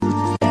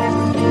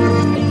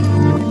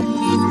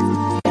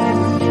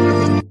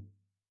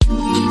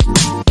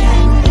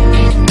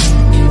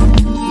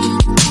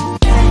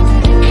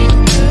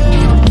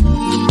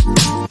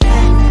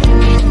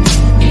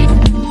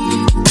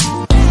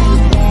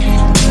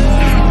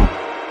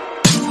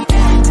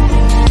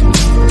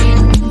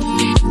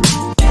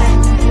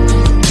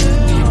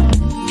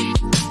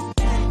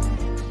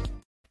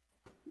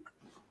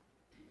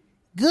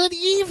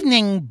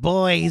evening,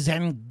 boys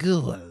and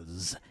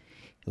ghouls.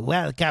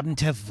 Welcome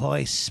to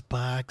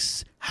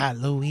VoiceSpark's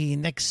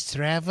Halloween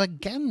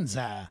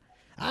Extravaganza.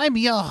 I'm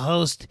your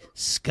host,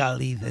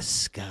 Scully the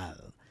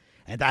Skull,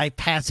 and I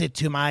pass it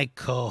to my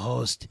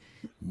co-host,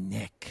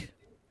 Nick.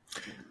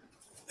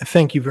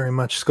 Thank you very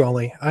much,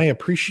 Scully. I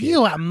appreciate it.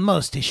 You are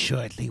most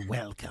assuredly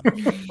welcome.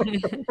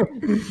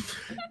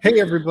 Hey,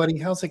 everybody.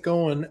 How's it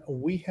going?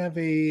 We have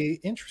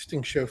a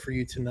interesting show for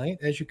you tonight.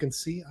 As you can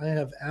see, I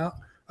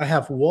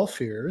have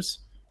wolf ears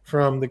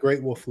from the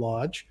Great Wolf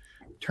Lodge.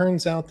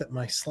 Turns out that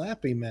my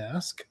Slappy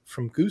mask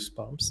from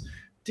Goosebumps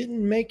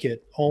didn't make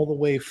it all the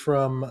way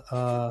from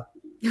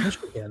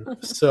Michigan.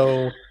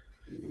 So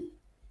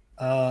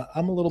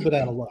I'm a little bit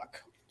out of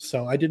luck.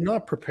 So I did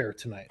not prepare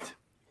tonight.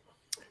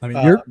 I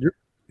mean,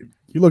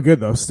 you look good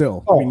though.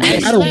 Still, I mean, no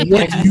matter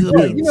what you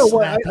do, you know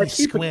what? I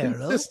keep it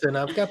consistent.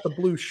 I've got the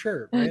blue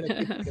shirt, right? I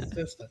keep it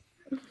consistent.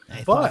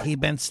 I thought he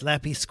been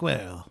Slappy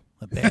Squirrel.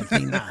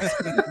 Apparently not.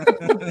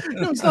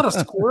 No, he's not a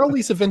squirrel.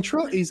 He's a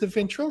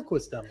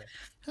ventriloquist dummy.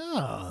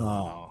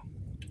 Oh.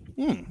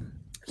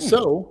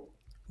 So,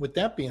 with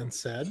that being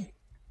said,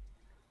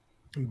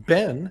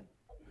 Ben,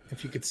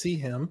 if you could see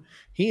him,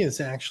 he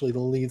is actually the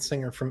lead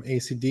singer from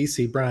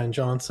AC/DC, Brian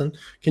Johnson.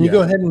 Can you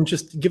go ahead and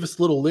just give us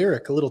a little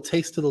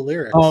taste of the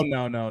lyrics? Oh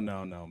no, man!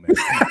 Oh,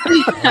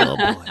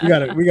 boy.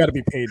 We gotta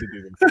be paid to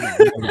do this.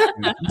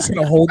 I'm just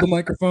gonna hold the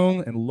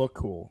microphone and look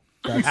cool.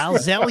 I'll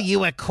sell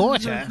you a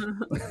quarter.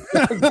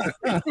 The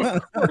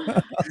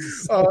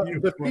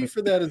fee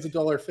for that is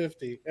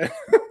 $1.50.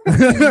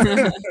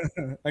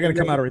 I gotta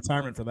come out of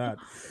retirement for that.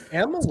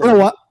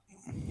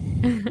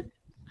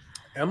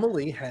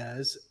 Emily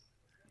has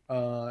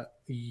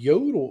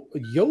yodel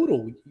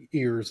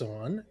ears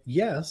on.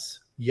 Yes,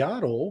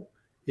 yodel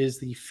is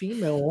the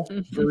female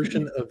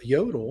version of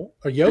yodel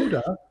or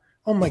Yoda.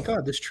 Oh my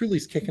God, this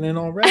truly's kicking in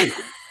already.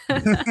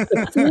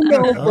 The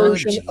female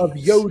version of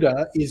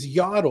Yoda is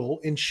Yodel,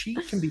 and she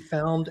can be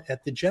found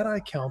at the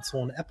Jedi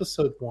Council in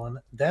Episode 1.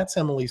 That's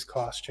Emily's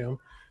costume.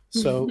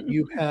 So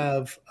you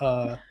have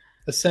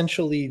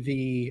essentially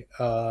the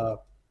a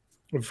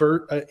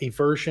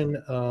version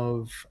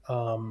of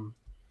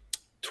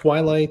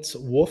Twilight's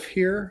Wolf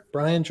here,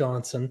 Brian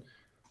Johnson,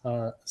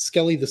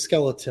 Skelly the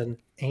Skeleton,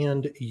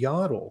 and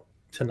Yodel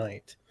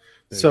tonight.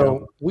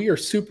 So we are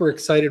super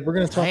excited. We're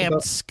going to talk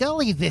about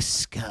Scully the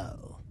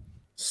Skull.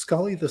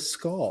 Scully the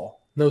Skull.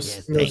 No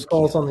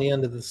skulls on the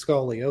end of the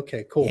Scully.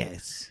 Okay, cool.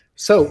 Yes.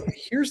 So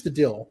here's the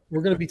deal.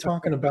 We're going to be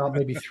talking about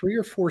maybe 3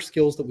 or 4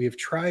 skills that we have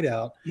tried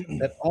out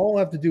that all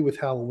have to do with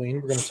Halloween.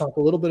 We're going to talk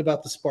a little bit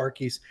about the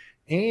Sparkies,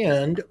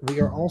 and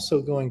we are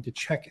also going to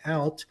check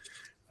out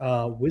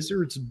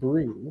Wizard's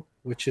Brew,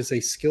 which is a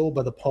skill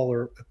by the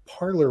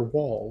Parlor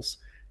Walls.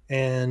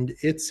 And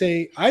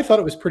I thought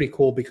it was pretty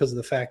cool because of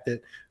the fact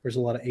that there's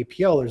a lot of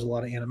APL, there's a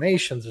lot of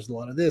animations, there's a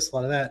lot of this, a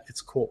lot of that.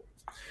 It's cool.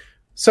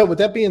 So with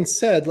that being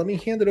said, let me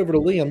hand it over to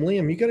Liam.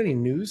 Liam, you got any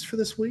news for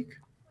this week?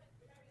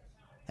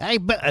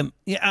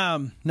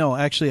 No,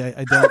 actually,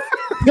 I don't.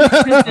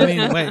 I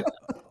mean, wait.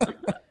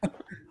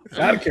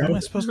 Who am I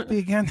supposed to be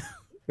again?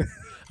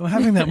 I'm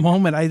having that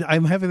moment.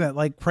 I'm having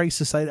that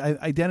crisis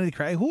identity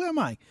crisis. Who am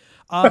I?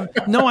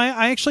 No,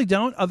 I actually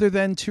don't. Other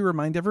than to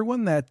remind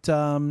everyone that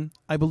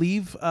I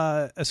believe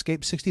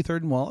Escape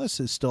 63rd and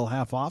Wallace is still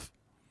half off.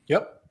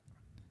 Yep.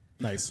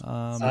 Nice.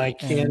 I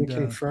can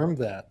confirm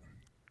that.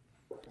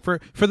 For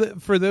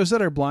those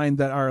that are blind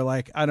that are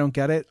like, I don't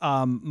get it.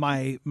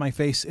 My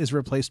face is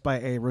replaced by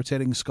a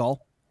rotating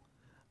skull.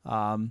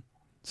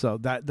 So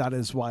that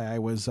is why I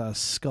was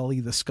Scully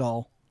the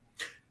Skull.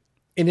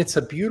 And it's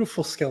a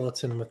beautiful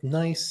skeleton with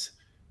nice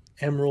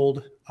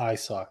emerald eye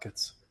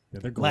sockets. Yeah,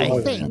 they're Why,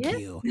 thank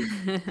you.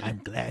 I'm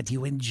glad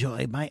you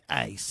enjoy my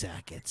eye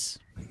sockets.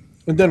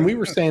 And then we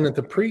were saying at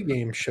the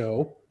pregame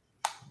show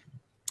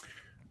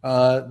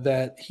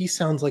that he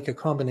sounds like a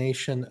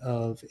combination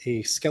of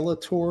a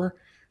Skeletor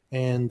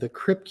and the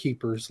Crypt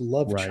Keeper's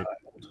love child.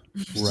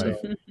 Right.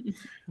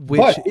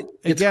 Which,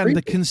 again,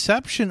 the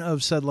conception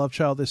of said love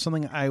child is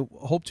something I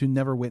hope to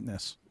never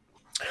witness.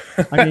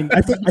 I mean,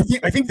 I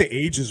think the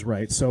age is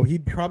right. So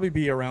he'd probably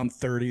be around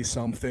 30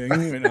 something,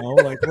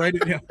 right.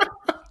 Yeah.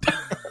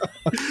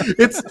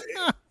 It's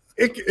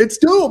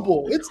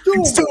doable. It's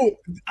doable.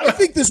 I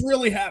think this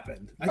really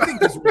happened.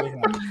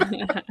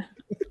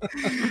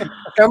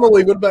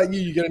 Emily, what about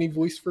you? You got any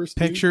voice first?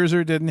 Pictures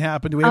or didn't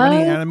happen? Do we have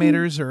any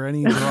animators or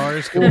any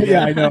drawers?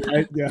 Yeah, I know.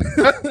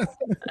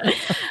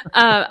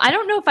 I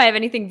don't know if I have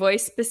anything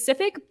voice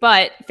specific,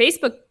 but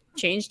Facebook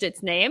changed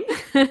its name.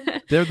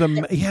 They're the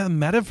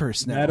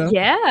metaverse now. Meta?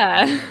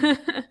 Yeah.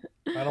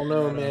 I don't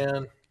know,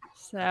 man.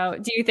 So,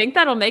 do you think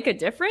that'll make a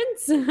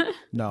difference?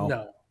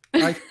 No.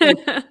 I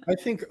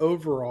think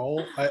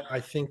overall, I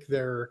think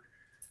they're.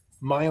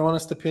 My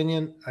honest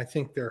opinion, I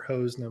think they're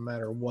hosed no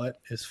matter what,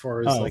 as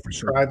far as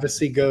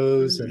privacy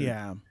goes,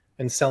 and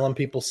selling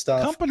people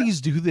stuff.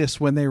 Companies do this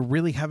when they're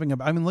really having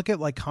I mean, look at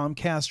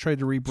Comcast tried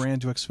to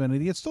rebrand to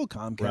Xfinity. It's still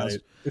Comcast. Right.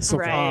 It's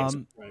still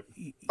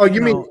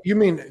You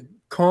mean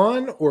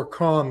Con or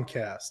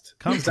Comcast?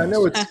 Because I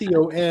know it's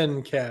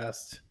CON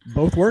cast.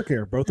 Both work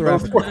here. Both are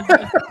Both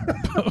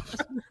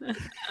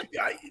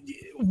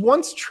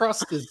once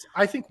trust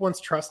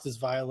is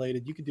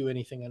violated, you can do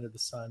anything under the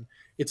sun.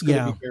 It's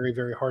going to be very,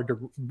 very hard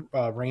to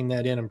rein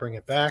that in and bring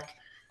it back.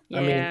 Yeah.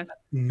 I mean,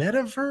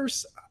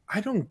 metaverse,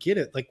 I don't get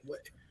it. Like,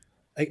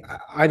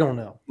 I don't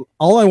know.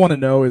 All I want to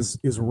know is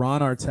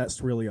Ron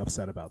Artest really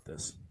upset about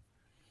this?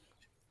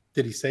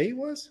 Did he say he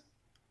was?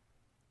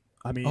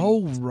 I mean,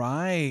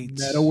 right.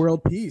 Meta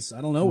World Peace. I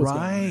don't know what's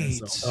going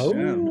on.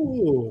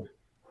 So,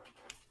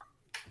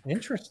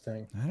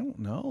 interesting. I don't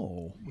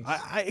know.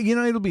 I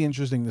it'll be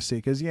interesting to see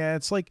because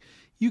it's like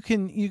you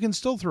can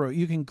still throw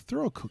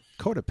a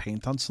coat of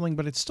paint on something,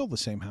 but it's still the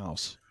same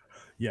house.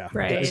 Yeah,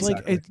 right. It's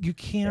exactly. like you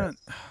can't.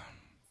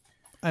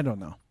 I don't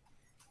know.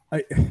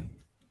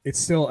 It's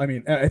still. I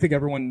mean, I think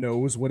everyone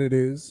knows what it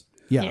is.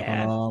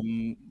 Yeah.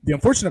 The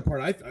unfortunate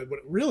part, what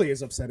really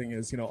is upsetting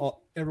is,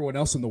 everyone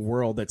else in the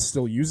world that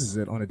still uses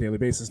it on a daily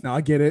basis. Now, I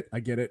get it.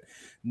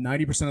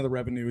 90% of the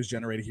revenue is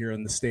generated here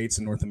in the States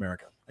and North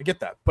America. I get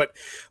that. But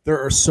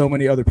there are so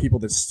many other people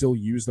that still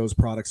use those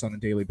products on a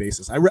daily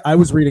basis. I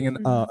was reading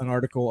an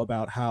article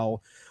about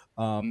how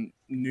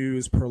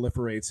news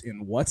proliferates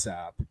in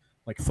WhatsApp,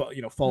 like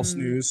false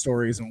news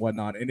stories and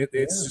whatnot, and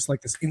it's just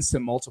like this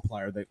instant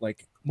multiplier that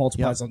like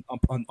multiplies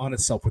on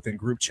itself within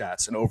group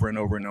chats and over and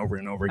over and over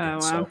and over again. Oh, wow.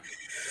 So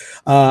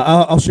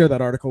I'll share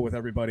that article with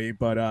everybody,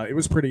 but it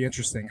was pretty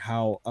interesting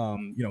how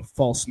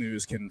false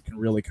news can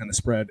really kind of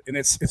spread, and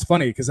it's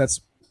funny because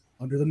that's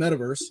under the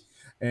metaverse,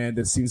 and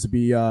it seems to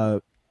be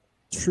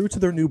true to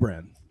their new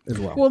brand as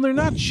well. Well, they're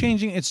not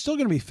changing. It's still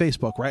going to be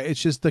Facebook, right?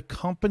 It's just the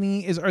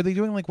company is. Are they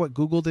doing like what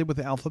Google did with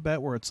the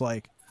Alphabet, where it's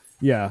like?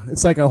 Yeah,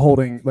 it's like a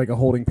holding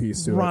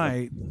piece to it.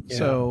 Right. Yeah.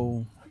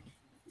 So.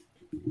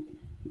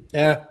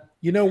 Yeah.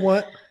 You know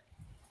what?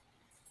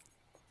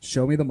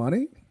 Show me the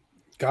money.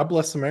 God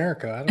bless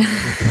America.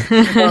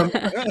 I don't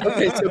know.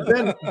 Okay, so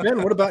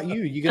Ben, what about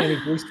you? You got any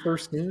voice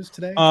first news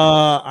today?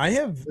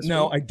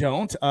 I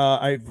don't.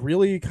 I've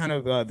really kind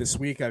of this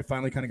week. I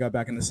finally kind of got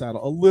back in the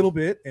saddle a little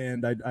bit,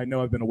 and I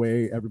know I've been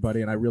away,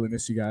 everybody, and I really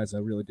miss you guys. I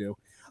really do.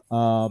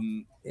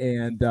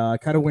 And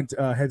kind of went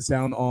heads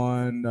down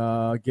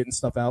on getting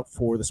stuff out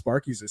for the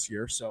Sparkies this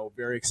year. So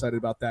very excited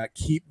about that.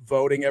 Keep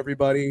voting,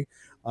 everybody.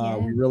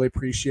 We really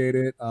appreciate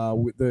it.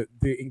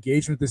 The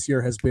engagement this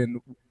year has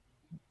been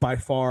by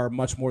far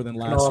much more than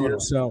last year.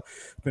 So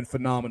it's been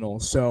phenomenal.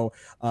 So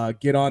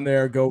get on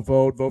there, go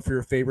vote for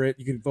your favorite.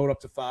 You can vote up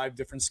to 5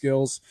 different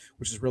skills,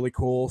 which is really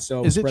cool.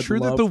 So is it true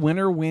that the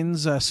winner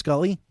wins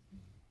Scully?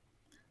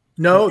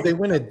 No, they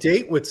win a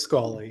date with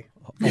Scully.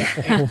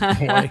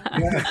 like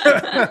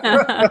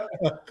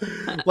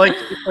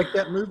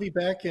that movie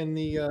back in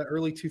the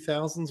early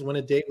 2000s, Win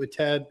a Date with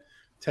Tad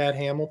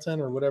Hamilton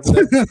or whatever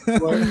that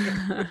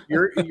was.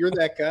 You're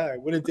that guy.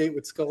 Win a date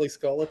with Scully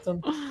Skulls.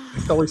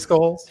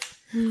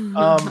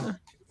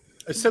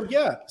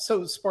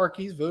 So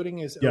Sparky's voting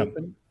is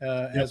open,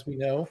 as we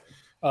know.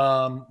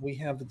 We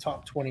have the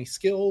top 20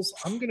 skills.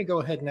 I'm going to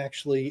go ahead and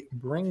actually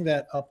bring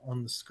that up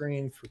on the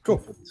screen for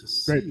people to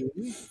see.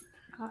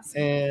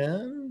 Awesome.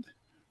 And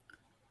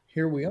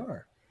here we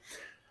are.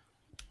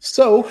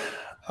 So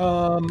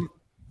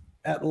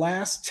at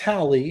last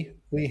tally,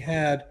 we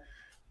had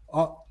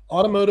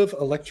automotive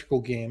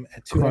electrical game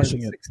at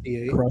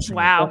 268.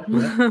 Wow.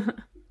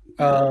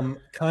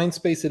 Kind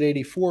Space at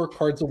 84,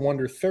 Cards of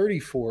Wonder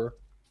 34,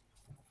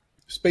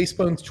 Space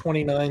Bones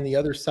 29, The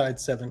Other Side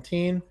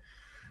 17,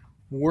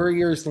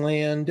 Warriors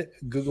Land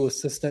Google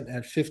Assistant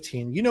at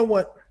 15. You know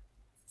what?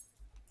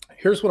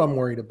 Here's what I'm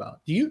worried about.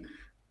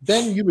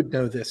 Ben, you would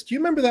know this. Do you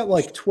remember that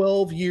like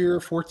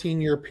 12-year,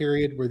 14-year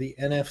period where the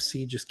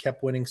NFC just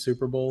kept winning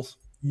Super Bowls?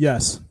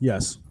 Yes.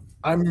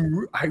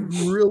 I'm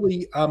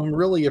really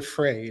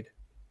afraid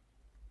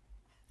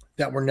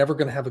that we're never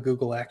going to have a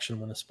Google Action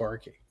win a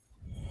Sparky.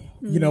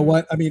 You know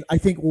what? I mean, I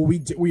think we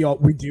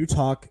do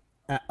talk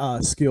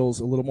skills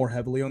a little more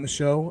heavily on the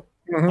show.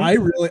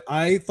 Mm-hmm.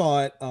 I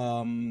thought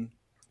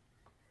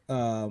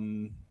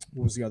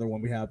what was the other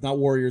one we have? Not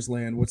Warriors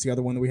Land. What's the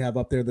other one that we have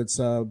up there that's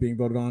being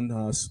voted on?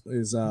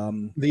 Is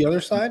The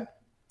Other Side?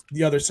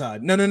 The Other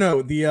Side. No.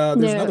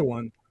 There's another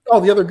one. Oh,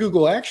 the other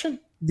Google Action?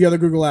 The other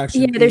Google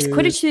Action. Yeah, there's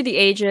Quidditch Through the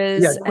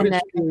Ages. Yeah,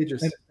 Quidditch Through the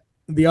Ages.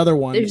 And the other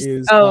one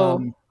is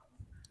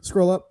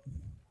scroll up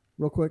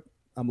real quick.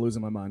 I'm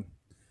losing my mind.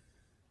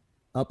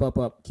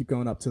 Up. Keep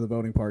going up to the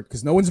voting part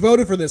because no one's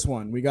voted for this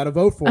one. We got to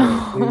vote for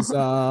it. Is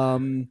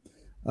I'm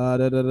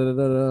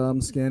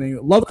scanning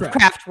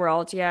Lovecraft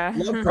World, yeah.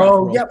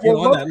 Lovecraft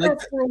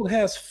World. World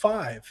has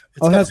 5.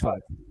 It has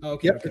 5.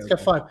 Okay. Yep, it's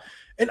got 5.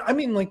 And I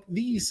mean, like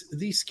these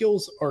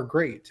skills are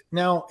great.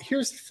 Now,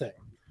 here's the thing.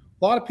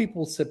 A lot of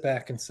people sit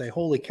back and say,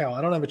 holy cow,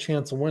 I don't have a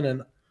chance of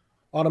winning.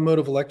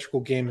 Automotive electrical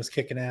game is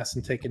kicking ass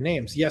and taking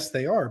names. Yes,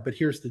 they are. But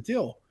here's the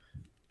deal.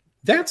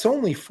 That's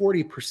only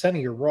 40% of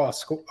your raw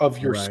score of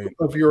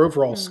your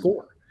overall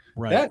score.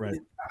 Right.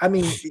 I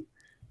mean,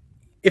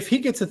 if he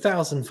gets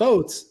 1,000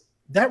 votes,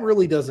 that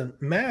really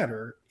doesn't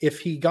matter if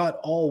he got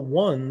all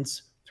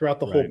ones throughout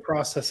the whole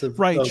process of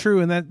true.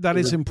 And that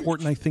is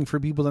important, I think,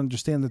 for people to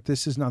understand that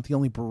this is not the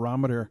only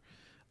barometer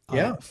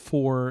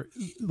For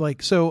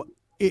like, so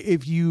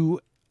if you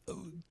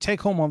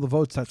take home all the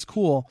votes, that's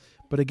cool.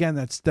 But again,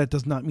 that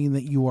does not mean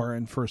that you are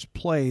in first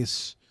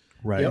place,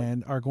 right?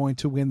 And are going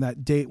to win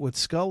that date with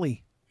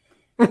Scully.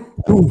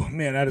 Ooh,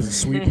 man, that is a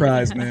sweet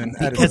prize, man.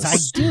 Because I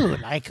do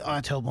like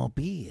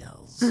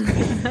automobiles.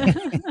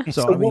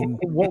 So I mean,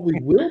 what we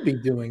will be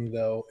doing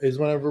though is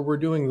whenever we're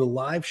doing the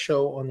live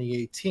show on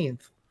the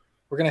 18th,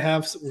 we're gonna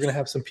have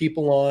some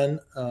people on,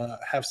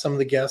 have some of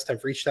the guests.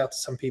 I've reached out to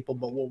some people,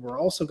 but what we're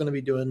also going to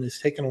be doing is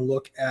taking a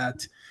look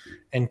at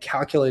and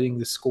calculating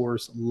the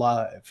scores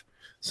live.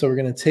 So we're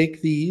going to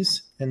take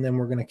these and then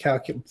we're going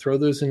to throw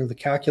those into the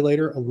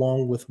calculator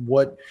along with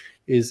what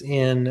is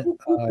in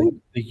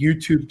the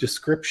YouTube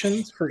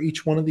descriptions for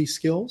each one of these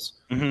skills.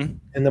 Mm-hmm.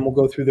 And then we'll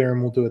go through there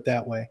and we'll do it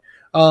that way.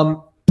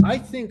 I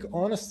think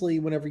honestly,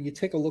 whenever you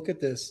take a look at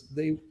this,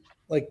 they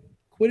like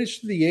Quidditch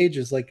to the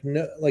Ages, like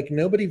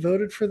nobody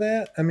voted for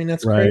that. I mean,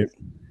 that's right. Crazy.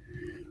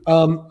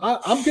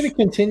 I'm going to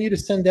continue to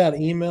send out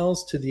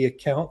emails to the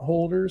account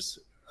holders,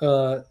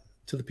 to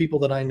the people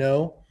that I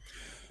know.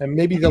 And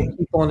maybe they'll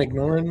keep on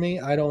ignoring me.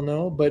 I don't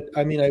know. But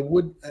I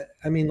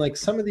mean, like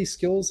some of these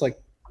skills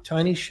like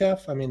Tiny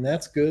Chef, I mean,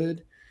 that's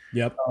good.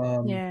 Yep.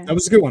 Yeah. That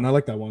was a good one. I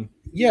like that one.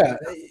 Yeah.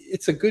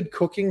 It's a good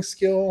cooking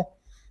skill.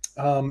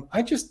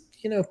 I just,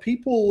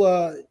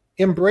 people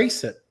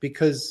embrace it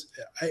because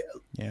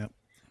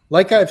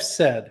like I've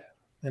said,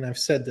 and I've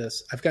said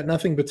this, I've got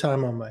nothing but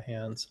time on my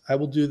hands. I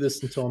will do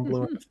this until I'm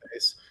blue in the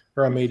face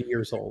or I'm 80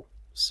 years old.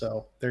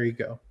 So there you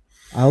go.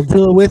 I'll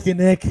do it with you,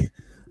 Nick.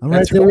 I'm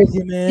That's right there right. with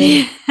you,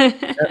 man.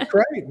 That's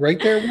right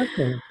there with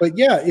me. But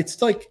yeah, it's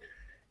like,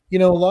 a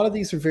lot of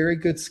these are very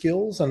good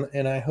skills,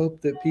 and I hope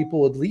that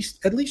people at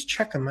least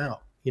check them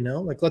out.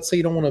 Like let's say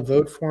you don't want to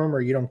vote for them or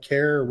you don't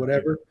care or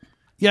whatever.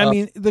 Yeah, I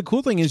mean, the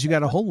cool thing is you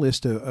got a whole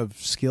list of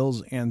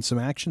skills and some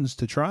actions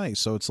to try.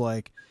 So it's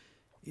like,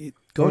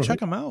 go check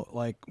them out.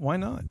 Like, why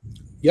not?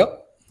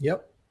 Yep.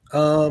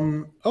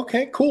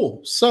 Okay,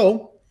 cool.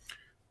 So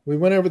we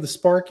went over the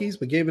Sparkies.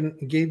 We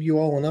gave you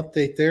all an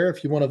update there.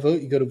 If you want to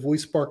vote, you go to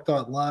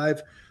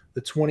voicespark.live,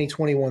 the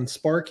 2021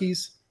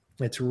 Sparkies.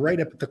 It's right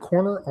up at the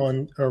corner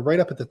right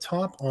up at the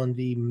top on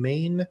the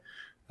main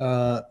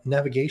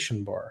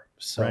navigation bar.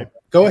 So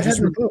go ahead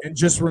and vote. And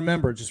just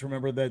remember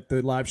that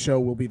the live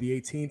show will be the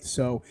 18th.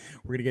 So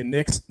we're gonna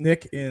get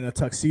Nick in a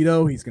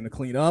tuxedo. He's gonna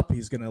clean up.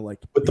 He's gonna with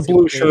the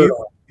blue shirt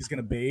on. He's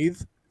gonna bathe.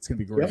 It's gonna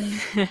be great.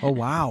 Yep. Oh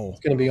wow, it's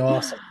gonna be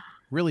awesome.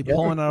 Really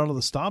pulling out of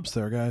the stops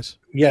there, guys.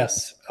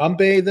 Yes, I'm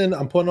bathing.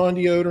 I'm putting on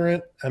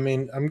deodorant. I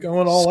mean, I'm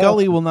going all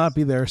Scully out. will not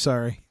be there.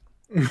 Sorry.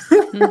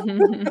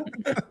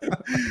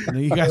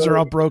 You guys are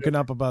all broken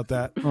up about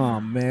that.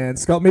 Oh man,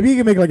 Scully. Maybe you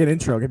can make like an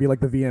intro. It could be like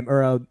the VM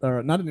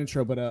or not an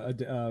intro, but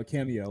a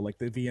cameo, like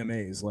the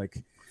VMAs.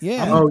 Like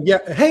Oh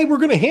yeah. Hey,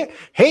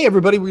 Hey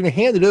everybody, we're gonna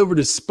hand it over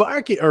to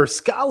Sparky or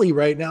Scully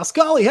right now.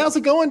 Scully, how's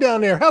it going down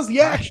there? How's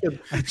the action?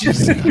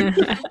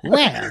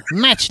 Well,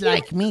 much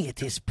like me,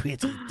 it is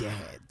pretty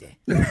dead.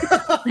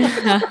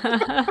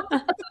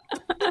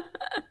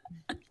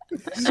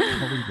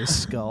 Scully the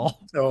Skull.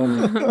 Oh,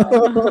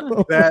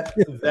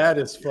 that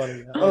is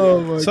funny.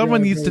 Oh my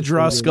Someone God, needs to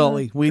draw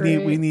Scully. We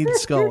need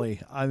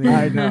Scully. I mean,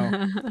 I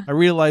know. I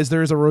realize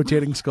there is a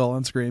rotating skull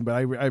on screen, but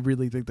I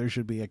really think there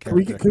should be a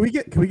character. Can we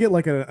get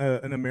like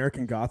an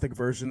American Gothic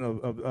version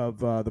of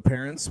the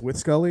parents with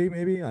Scully?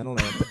 Maybe I don't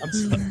know.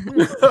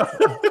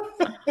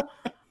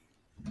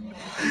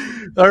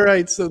 All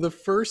right, so the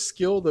first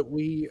skill that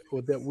we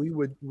were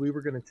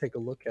going to take a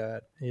look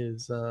at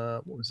is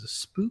what was it?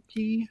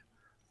 Spooky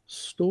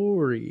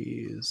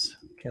Stories.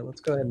 Okay, let's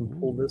go ahead and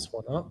pull this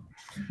one up.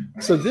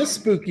 So this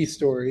Spooky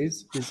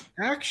Stories is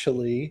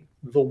actually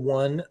the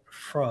one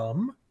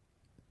from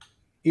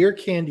Ear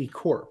Candy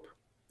Corp.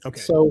 Okay,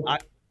 so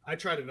I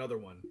tried another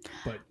one,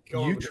 but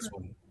go on with this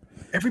one.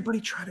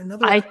 Everybody tried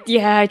another one.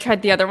 I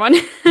tried the other one.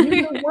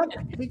 You know what?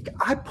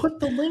 I put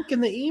the link in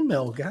the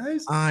email,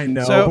 guys. I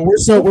know. So-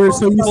 but we're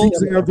so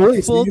used to our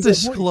voice. Full We use our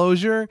voice.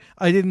 disclosure,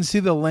 I didn't see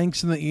the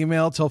links in the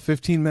email till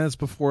 15 minutes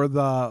before we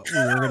were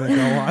going to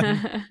go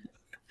on.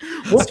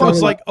 So I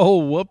was like, oh,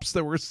 whoops,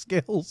 there were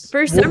skills.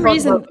 For some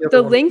reason,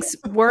 the links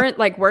weren't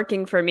like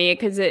working for me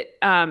because it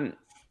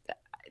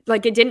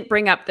it didn't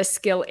bring up the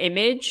skill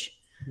image.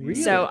 Really?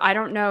 So I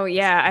don't know.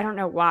 Yeah, I don't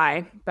know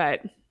why,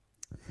 but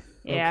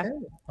yeah.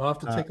 Okay. I'll have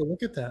to take a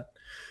look at that.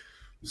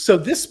 So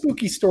this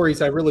Spooky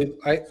Stories, I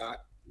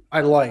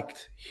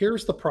liked.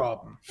 Here's the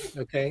problem.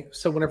 Okay,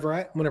 so whenever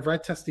I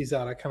test these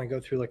out, I kind of go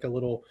through like a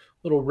little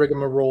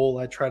rigmarole.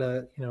 I try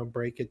to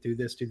break it, do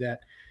this, do that.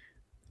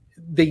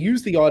 They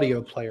use the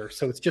audio player,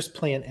 so it's just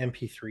playing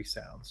MP3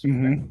 sounds.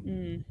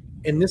 Mm-hmm.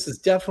 And this is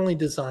definitely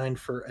designed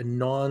for a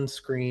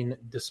non-screen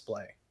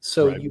display.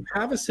 So you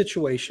have a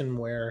situation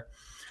where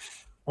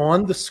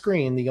on the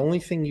screen, the only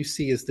thing you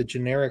see is the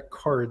generic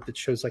card that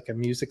shows like a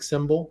music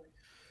symbol.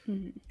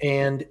 Mm-hmm.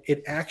 And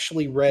it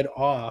actually read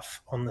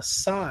off on the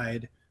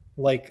side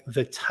like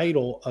the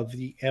title of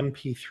the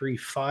MP3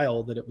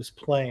 file that it was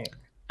playing.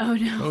 Oh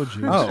no. Oh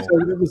geez. Oh. So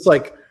it was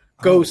like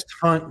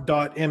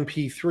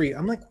ghosthunt.mp3.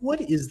 I'm like,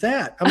 what is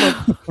that? I'm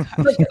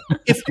like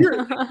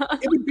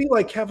it would be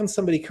like having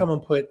somebody come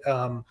and put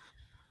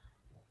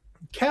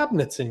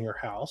cabinets in your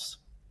house,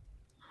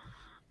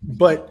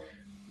 but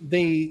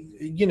they,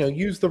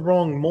 use the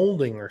wrong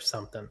molding or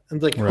something,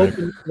 and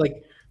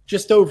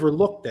just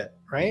overlooked it,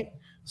 right?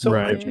 So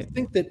I just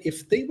think that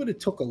if they would have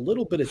took a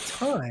little bit of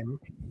time,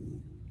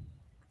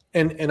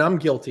 and I'm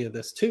guilty of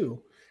this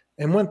too,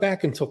 and went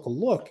back and took a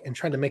look and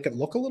tried to make it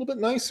look a little bit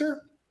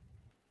nicer,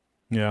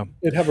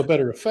 it'd have a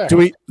better effect.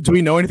 Do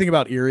we know anything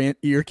about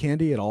ear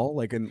candy at all?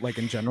 Like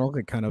in general,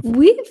 like kind of.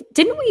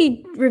 Didn't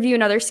we review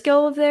another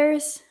skill of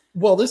theirs?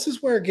 Well, this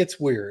is where it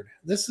gets weird.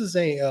 This is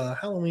a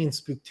Halloween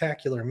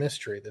spooktacular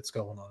mystery that's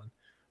going on.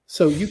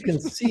 So you can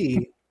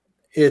see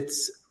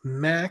it's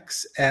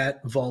Max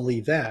at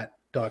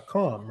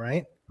volleythat.com,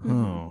 right?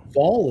 Oh.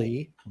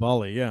 Volley,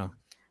 yeah.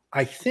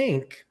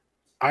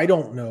 I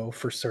don't know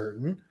for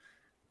certain,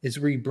 is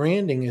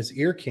rebranding as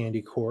Ear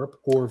Candy Corp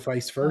or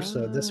vice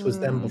versa. This was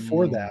them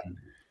before that.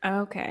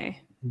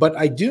 Okay. But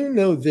I do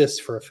know this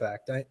for a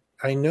fact.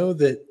 I know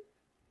that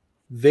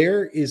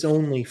there is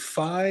only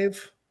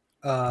 5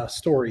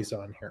 stories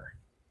on here.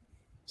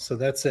 So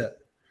that's it.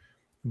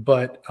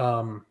 But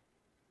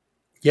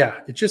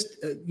it just,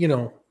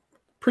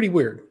 pretty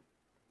weird.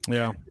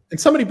 Yeah. And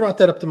somebody brought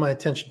that up to my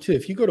attention too.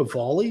 If you go to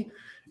Volley,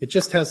 it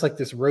just has like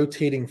this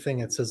rotating thing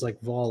that says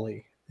like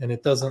Volley, and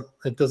it doesn't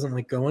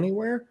like go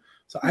anywhere.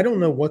 So I don't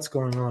know what's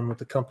going on with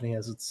the company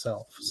as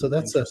itself. So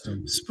that's a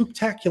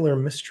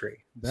spooktacular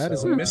mystery. That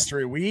is a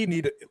mystery. We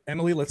need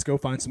Emily. Let's go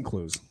find some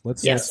clues.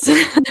 Yes.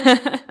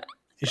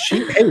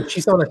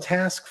 She's on a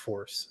task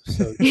force.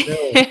 So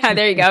yeah,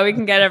 there you go. We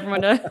can get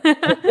everyone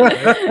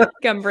to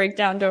come break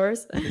down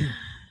doors.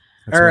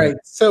 All right.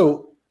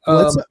 So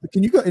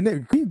can you go?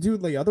 Can you do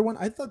the other one?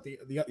 I thought there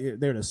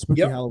it is.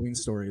 Spooky Halloween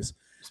stories.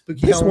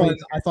 This one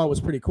I thought was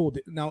pretty cool.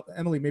 Now,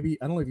 Emily, maybe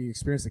I don't know if you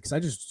experienced it, because I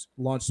just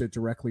launched it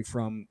directly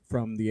from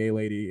the A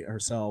lady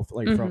herself,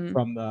 like from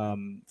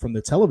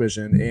the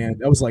television, and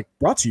I was like,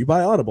 brought to you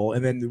by Audible,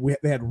 and then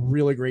they had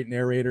really great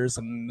narrators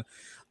and.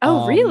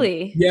 Oh,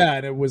 really? Yeah,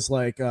 and it was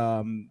like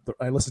I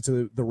listened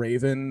to the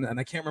Raven, and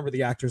I can't remember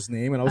the actor's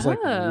name, and I was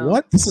like,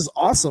 "What? This is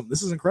awesome!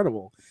 This is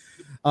incredible!"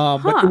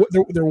 But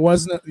there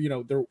wasn't,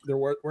 there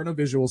were no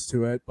visuals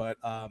to it, but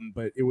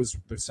it was,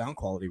 the sound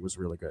quality was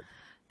really good.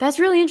 That's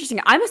really interesting.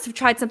 I must have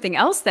tried something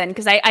else then,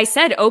 because I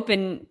said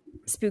open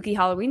spooky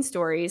Halloween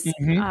stories,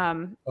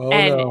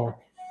 no.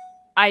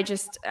 I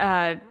just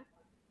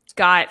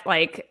got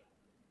like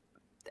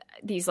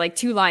these like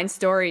 2-line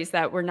stories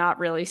that were not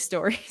really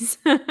stories.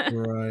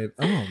 Right.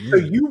 Oh, man. So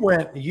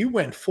you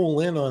went full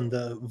in on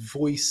the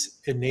voice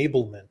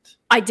enablement.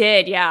 I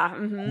did, yeah.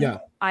 Mm-hmm. Yeah.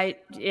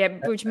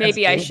 Which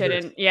maybe I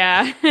shouldn't.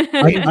 Yeah.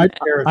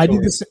 I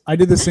did this. I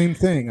did the same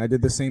thing.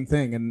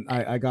 and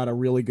I got a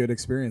really good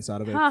experience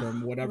out of it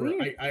from whatever.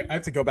 I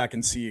have to go back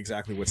and see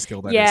exactly what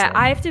skill that is. Yeah,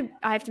 I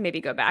have to maybe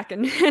go back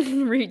and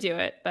redo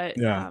it. But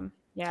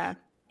yeah.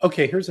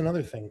 Okay, here's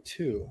another thing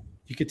too.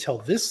 You could tell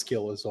this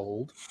skill is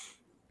old,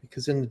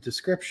 because in the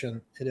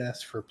description it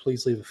asks for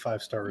please leave a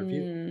 5-star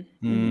review.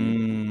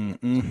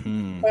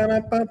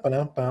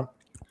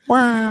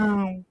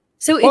 Wow.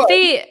 So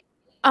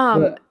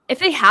if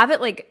they have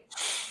it like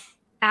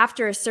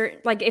after a certain,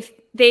 like if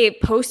they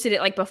posted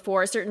it like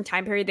before a certain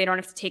time period, they don't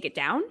have to take it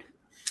down?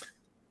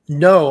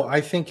 No,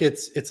 I think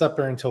it's up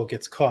there until it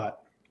gets caught.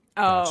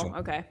 Oh, Gotcha.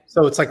 okay.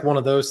 So it's like one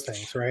of those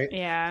things, right?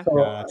 Yeah. So,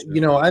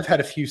 Gotcha. I've had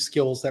a few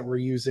skills that were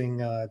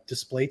using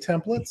display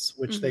templates,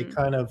 which they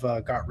kind of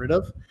got rid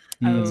of.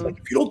 It's like,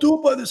 if you don't do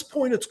it by this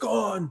point, it's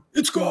gone.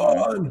 It's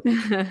gone.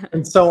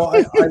 And so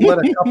I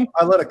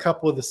let a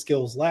couple of the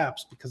skills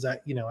lapse because I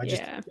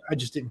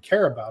just didn't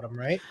care about them,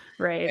 right?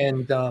 Right.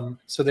 And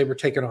so they were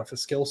taken off the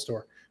skill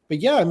store. But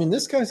yeah, I mean,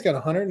 this guy's got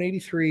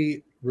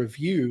 183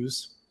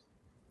 reviews,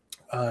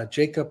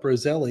 Jacob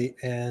Roselli,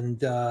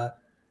 and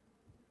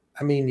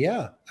I mean,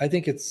 yeah, I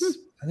think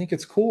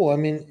it's cool. I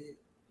mean,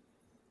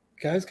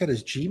 guy's got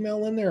his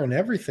Gmail in there and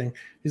everything.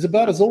 He's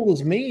about as old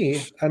as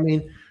me. I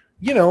mean,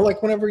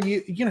 like whenever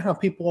you know how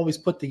people always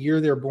put the year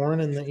they're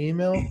born in the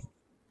email.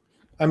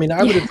 I mean,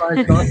 I would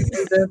advise not to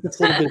do that. It's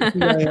a little bit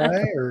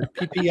PII or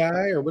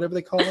PPI or whatever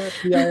they call it,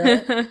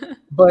 PII.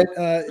 But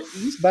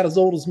he's about as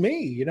old as me.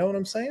 You know what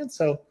I'm saying?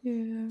 So,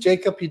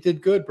 Jacob, you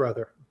did good,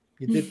 brother.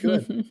 You did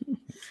good.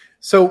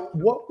 So,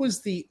 what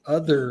was the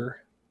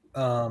other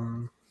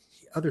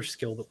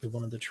skill that we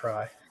wanted to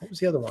try? What was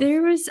the other one?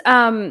 There was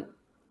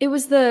it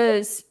was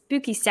the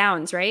spooky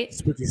sounds, right?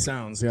 Spooky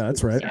sounds. Yeah,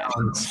 that's right.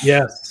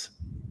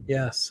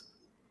 Yes.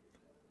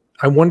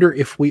 I wonder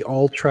if we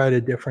all tried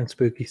a different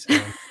spooky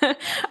sound.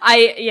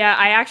 I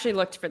actually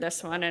looked for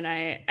this one, and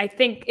I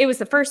think it was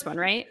the first one,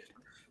 right?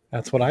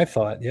 That's what I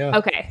thought. Yeah.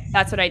 Okay,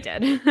 that's what I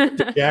did.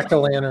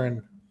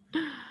 Jack-o'-lantern.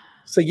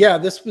 So yeah,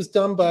 this was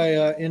done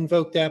by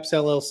Invoked Apps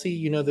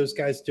LLC. Those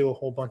guys do a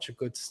whole bunch of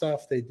good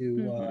stuff. They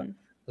do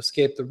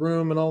Escape the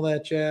Room and all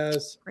that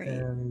jazz. Right.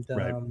 And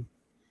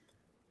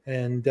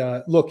And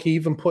look, he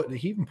even put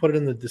it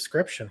in the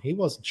description. He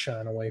wasn't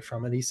shying away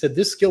from it. He said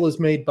this skill is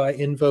made by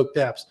Invoked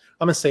Apps.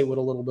 I'm gonna say it with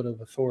a little bit of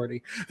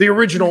authority. The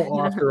original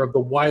author of the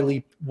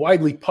widely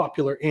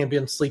popular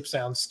ambient sleep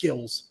sound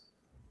skills.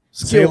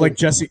 Say it like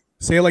Jesse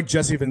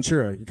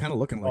Ventura. You're kind of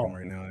looking like him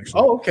right now,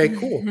 actually. Oh, okay,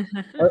 cool.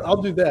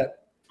 I'll do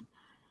that.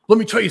 Let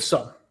me tell you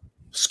something.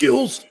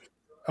 Skills.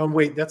 Oh,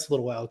 wait, that's a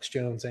little Alex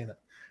Jones, ain't it?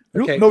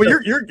 Okay, no,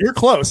 you're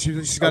close.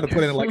 You just got to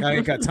put in like I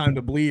ain't got time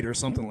to bleed or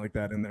something like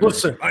that in there.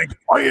 Listen, I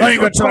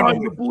ain't got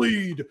time to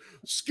bleed.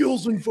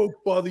 Skills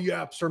invoked by the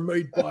apps are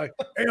made by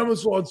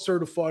Amazon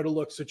certified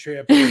Alexa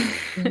champion.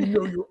 You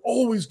know you're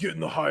always getting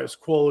the highest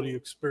quality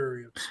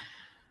experience.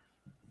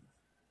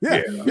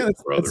 Yeah,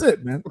 that's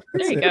it, man.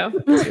 There you go.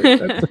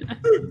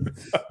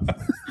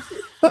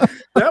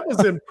 That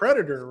was in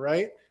Predator,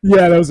 right?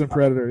 Yeah, that was in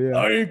Predator. Yeah,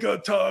 I ain't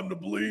got time to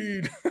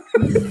bleed.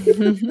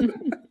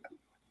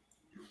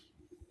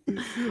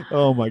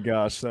 Oh my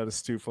gosh, that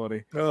is too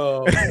funny.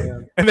 Oh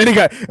man. and then he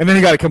got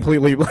it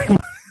completely like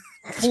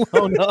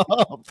blown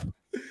up.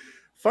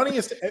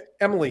 Funniest,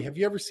 Emily, have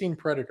you ever seen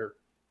Predator?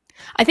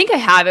 I think I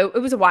have. It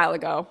was a while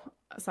ago,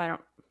 so I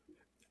don't.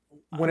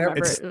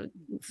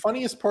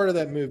 Funniest part of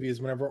that movie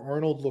is whenever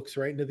Arnold looks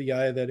right into the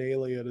eye of that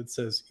alien and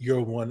says,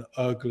 "You're one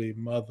ugly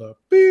mother."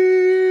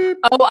 Beep.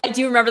 Oh, I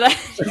do remember that.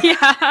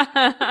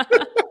 Yeah.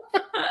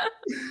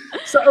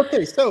 So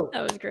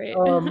that was great.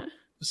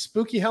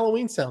 Spooky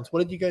Halloween sounds. What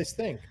did you guys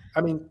think?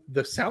 I mean,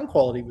 the sound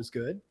quality was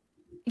good.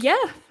 Yeah.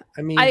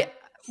 I mean, I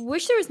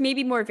wish there was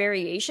maybe more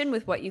variation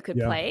with what you could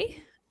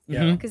play.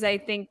 Yeah. Because I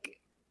think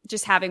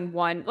just having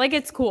one, like,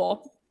 it's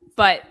cool,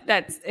 but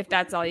if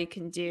that's all you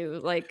can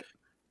do. Like,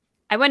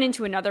 I went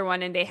into another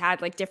one and they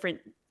had like different,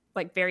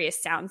 like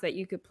various sounds that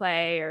you could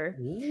play or,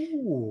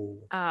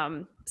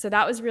 so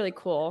that was really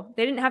cool.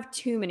 They didn't have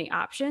too many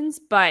options,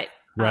 but,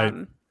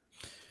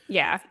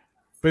 yeah.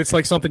 But it's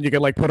like something you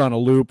could like put on a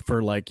loop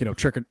for like, you know,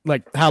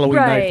 Halloween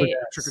night for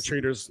trick or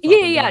treaters.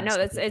 Yeah. No,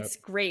 it's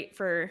great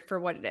for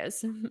what it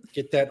is.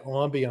 Get that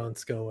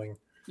ambiance going.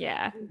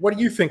 Yeah. What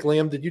do you think,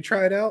 Liam? Did you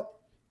try it out?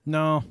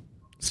 No.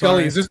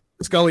 Scully, is this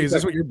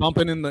what you're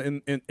bumping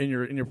in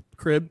your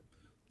crib?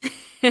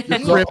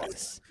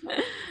 Yes.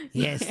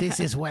 Yes, this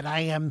is what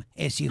I am,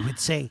 as you would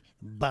say,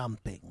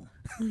 bumping.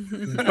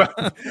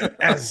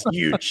 As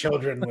you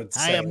children would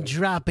say. I am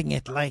dropping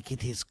it like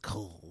it is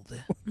cold.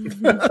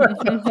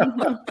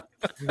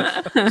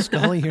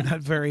 Scully, you're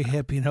not very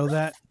hip, you know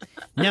that?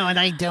 No, and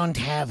I don't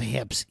have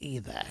hips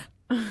either.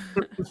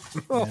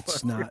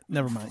 That's not.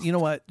 Never mind. You know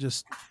what?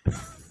 Just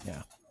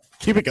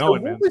keep it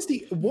going, man.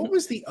 What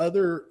was the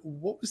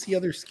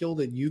other skill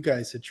that you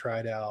guys had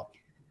tried out?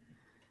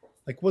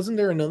 Like, wasn't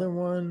there another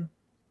one?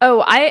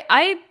 Oh,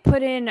 I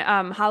put in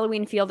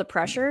Halloween Feel the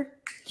Pressure.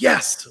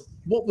 Yes.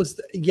 What was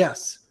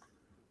yes.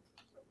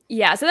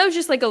 Yeah, so that was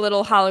just like a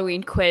little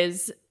Halloween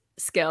quiz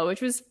skill,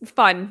 which was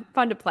fun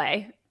to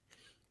play.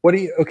 What do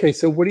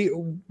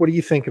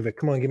you think of it?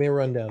 Come on, give me a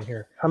rundown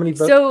here. How many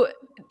votes? So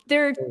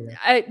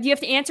you have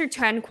to answer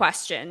 10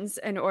 questions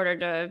in order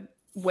to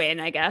win,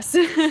 I guess.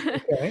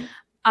 Okay.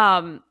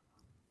 And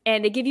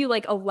they give you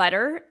like a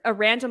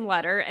random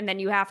letter, and then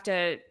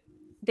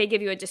they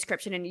give you a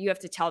description and you have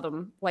to tell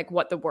them like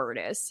what the word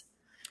is,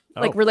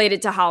 like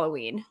related to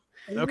Halloween.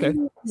 Okay.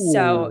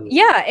 So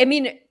yeah, I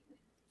mean,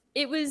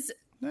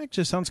 that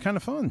just sounds kind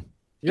of fun.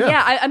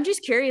 Yeah. I'm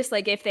just curious,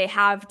 like if they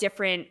have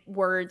different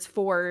words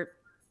for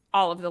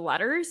all of the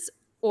letters,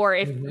 or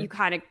if you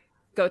kind of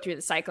go through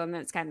the cycle and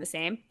then it's kind of the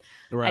same.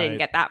 Right. I didn't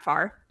get that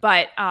far,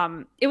 but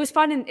it was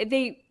fun, and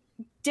they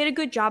did a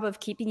good job of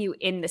keeping you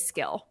in the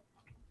skill.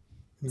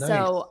 Nice.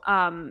 So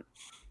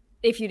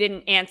if you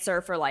didn't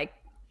answer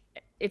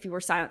if you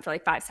were silent for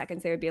like 5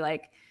 seconds, they would be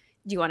like,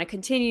 do you want to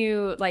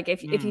continue? Like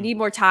if you need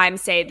more time,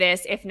 say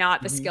this. If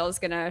not, the skill is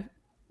going to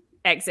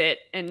exit.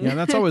 And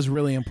that's always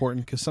really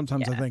important, because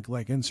sometimes I think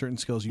like in certain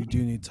skills you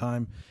do need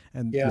time,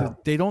 and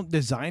they don't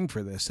design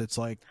for this. It's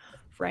like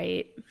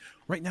right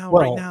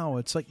now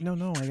it's like no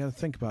I got to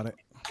think about it.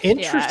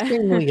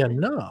 Interestingly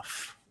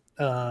enough,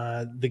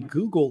 the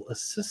Google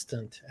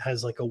Assistant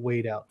has like a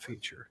wait out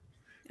feature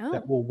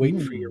that will wait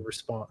for your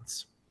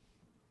response.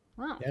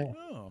 Wow. Yeah.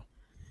 Oh.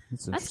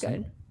 That's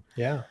good.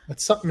 Yeah,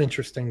 that's something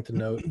interesting to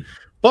note.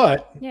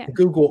 But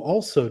Google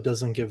also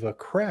doesn't give a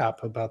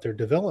crap about their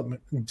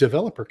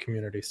developer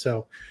community.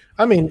 So,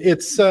 I mean,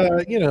 it's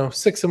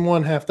 6 in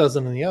one, half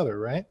dozen in the other,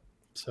 right?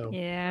 So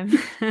yeah.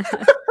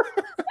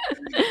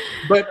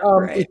 But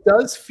it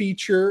does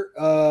feature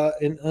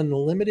an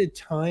unlimited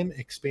time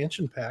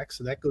expansion pack.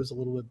 So that goes a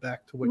little bit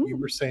back to what you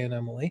were saying,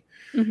 Emily.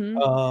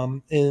 Mm-hmm.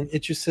 And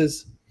it just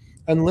says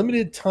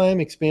unlimited time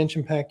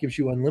expansion pack gives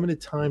you unlimited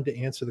time to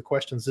answer the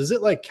questions. Is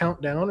it like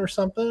countdown or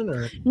something?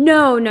 Or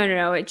no.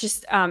 It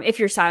just if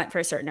you're silent for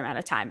a certain amount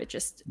of time, it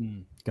just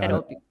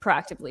it'll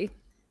proactively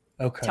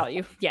tell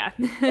you. Yeah.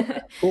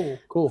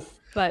 Cool.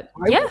 But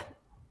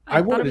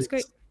I thought it was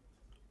great.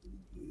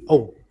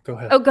 Oh, go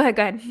ahead. Oh, go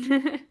ahead.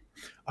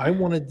 I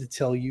wanted to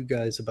tell you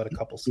guys about a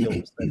couple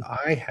skills that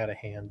I had a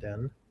hand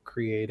in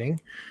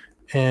creating.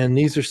 And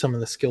these are some of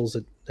the skills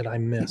that I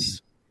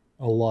miss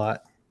a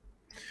lot.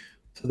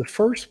 So the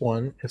first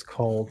one is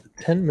called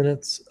 10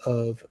 Minutes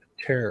of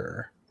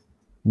Terror.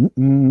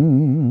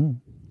 Mm-mm.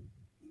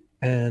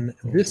 And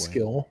this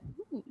skill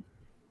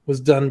was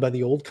done by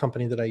the old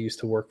company that I used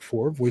to work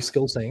for, Voice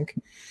Skills Inc.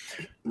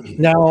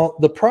 Now,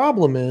 the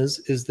problem is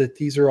that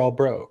these are all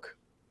broke.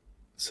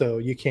 So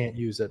you can't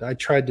use it. I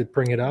tried to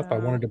bring it up. I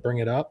wanted to bring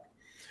it up.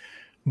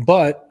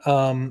 But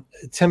 10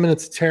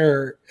 Minutes of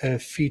Terror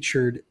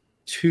featured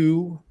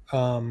 2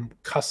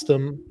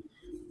 custom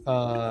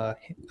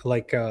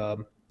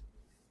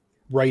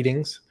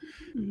writings.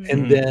 Mm-hmm.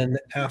 And then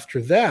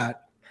after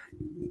that,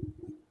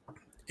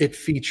 it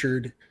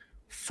featured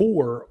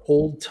 4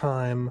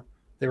 old-time,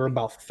 they were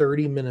about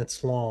 30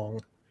 minutes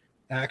long,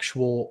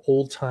 actual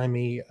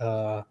old-timey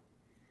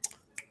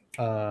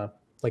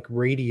like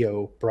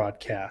radio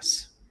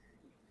broadcasts,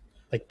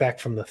 like back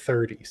from the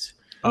 30s.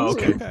 Oh,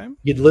 okay.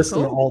 You'd listen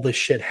to all this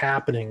shit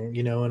happening,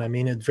 you know, and I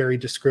mean, it's very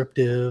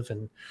descriptive,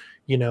 and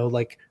you know,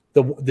 like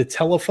the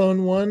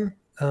telephone one,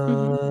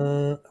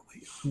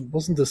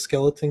 wasn't the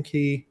skeleton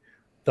key,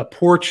 the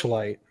porch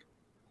light.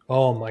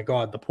 Oh my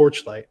God, the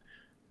porch light.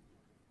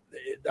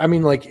 I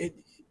mean, like,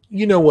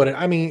 you know what?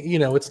 I mean, you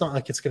know, it's not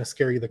like it's going to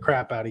scare you the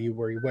crap out of you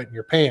where you wet in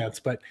your pants,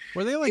 but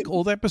were they like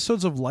old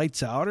episodes of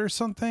Lights Out or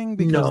something?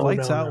 Because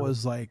Lights Out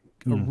was like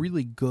a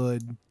really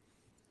good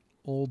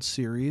old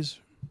series.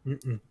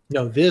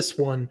 No, this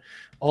one,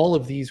 all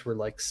of these were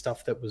like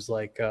stuff that was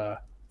like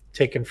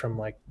taken from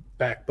like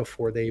back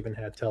before they even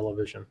had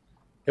television.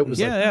 It was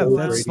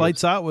that's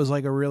Lights Out was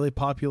like a really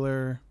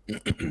popular.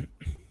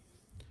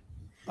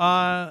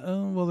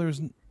 Well,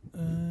 there's.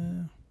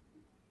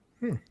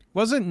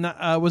 Was it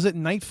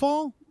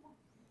Nightfall?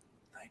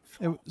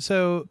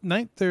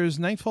 There's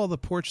Nightfall, the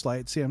porch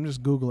light. See, I'm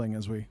just Googling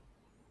as we.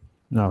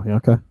 No, yeah,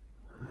 okay.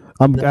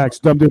 I'm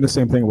doing the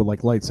same thing with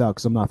like Lights Out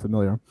because I'm not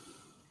familiar.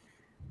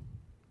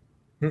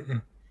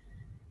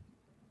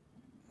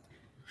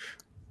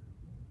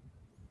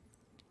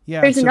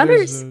 Yeah, there's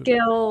another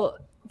skill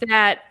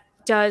that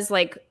does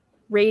like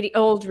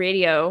old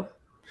radio.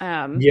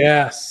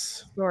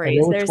 Yes. Stories.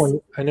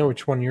 I know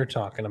which one you're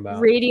talking about.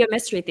 Radio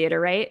Mystery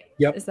Theater, right?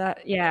 Yep. Is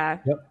that? Yeah.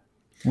 Yep.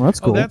 Well, that's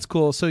cool. Oh, that's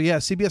cool. So yeah,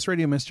 CBS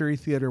Radio Mystery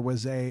Theater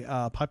was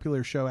a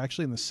popular show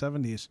actually in the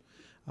 70s.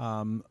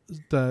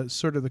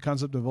 The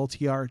concept of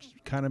OTR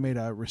kind of made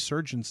a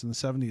resurgence in the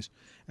 70s,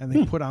 and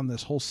they put on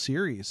this whole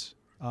series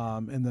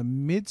in the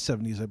mid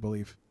 70s, I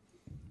believe.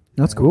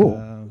 That's cool.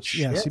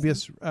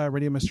 CBS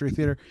Radio Mystery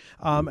Theater.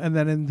 And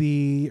then in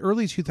the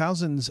early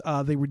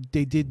 2000s,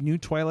 they did new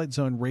Twilight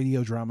Zone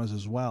radio dramas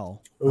as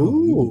well.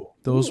 Ooh.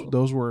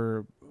 Those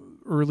were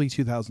early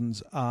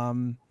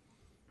 2000s.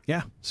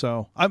 Yeah,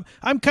 so I'm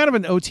kind of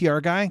an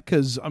OTR guy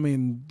because I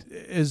mean,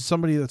 as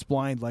somebody that's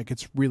blind, like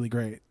it's really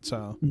great.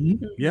 So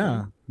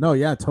yeah, no,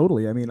 yeah,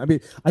 totally. I mean,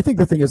 I think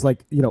the thing is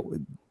like, you know,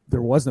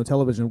 there was no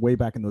television way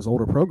back in those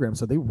older programs,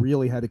 so they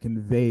really had to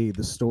convey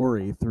the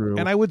story through.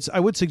 And I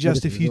would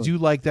suggest if you do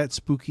like that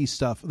spooky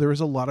stuff, there is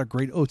a lot of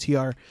great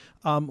OTR.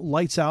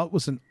 Lights Out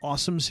was an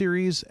awesome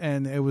series,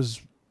 and it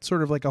was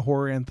sort of like a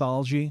horror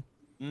anthology.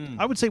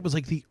 I would say it was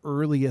like the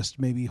earliest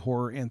maybe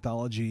horror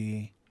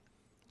anthology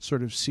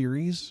sort of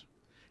series,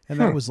 and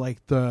that was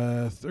like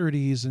the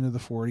 30s into the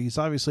 40s.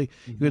 Obviously,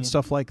 you had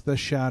stuff like The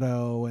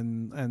Shadow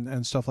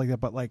and stuff like that,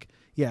 but like,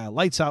 yeah,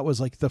 Lights Out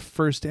was like the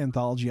first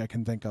anthology I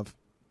can think of.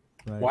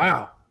 Right.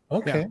 Wow.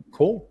 Okay. Yeah.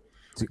 Cool.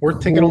 We're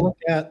taking a look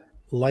at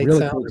Lights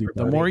really Out. Cool,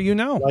 the more you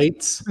know.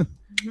 Lights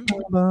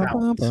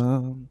Out.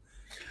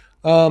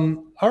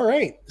 All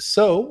right.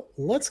 So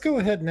let's go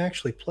ahead and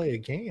actually play a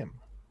game.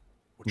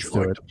 Would you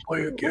like to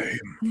play a game?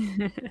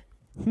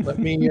 Let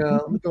me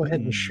go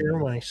ahead and share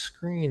my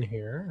screen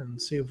here and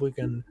see if we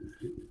can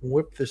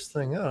whip this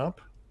thing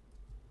up.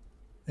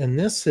 And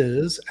this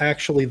is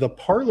actually the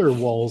Parlor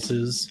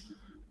Walls'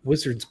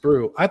 Wizard's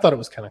Brew. I thought it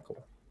was kind of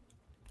cool.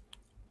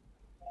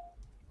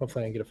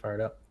 Hopefully I can get it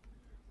fired up.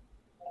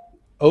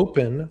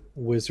 Open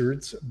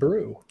Wizard's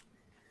Brew.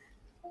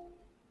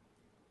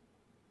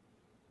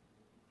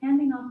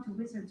 Handing off to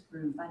Wizard's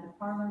Brew by the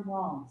Parlor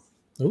Walls.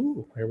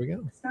 Ooh, here we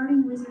go.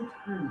 Starting Wizard's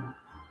Brew.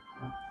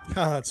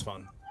 Oh, that's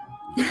fun.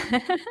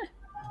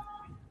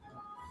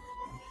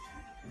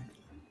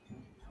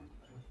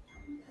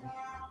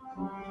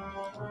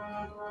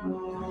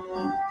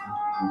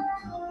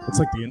 It's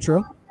like the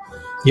intro.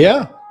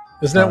 Yeah.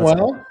 Isn't that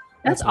wild?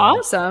 That's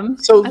awesome.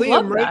 So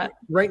Liam,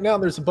 right now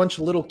there's a bunch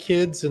of little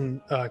kids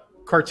and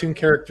cartoon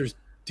characters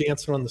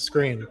dancing on the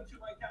screen.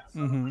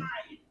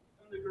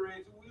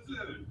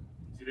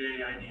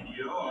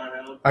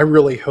 I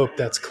really hope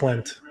that's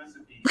Clint.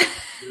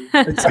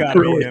 It's got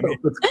to be him.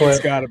 It's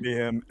got to be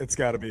him. It's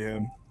got to be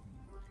him.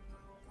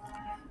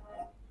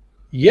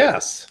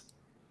 Yes.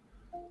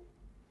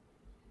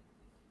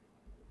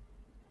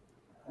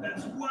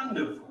 That's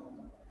wonderful.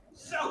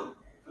 So,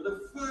 for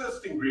the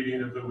first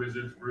ingredient of the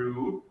Wizard's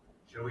Brew,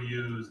 shall we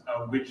use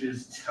a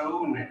witch's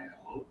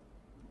toenail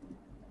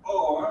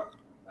or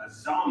a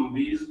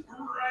zombie's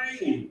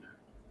brain?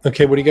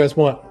 Okay, what do you guys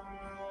want?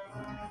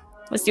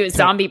 Let's do a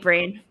zombie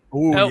brain.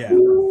 Ooh, yeah.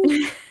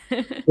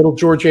 Little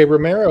George A.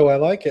 Romero, I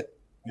like it.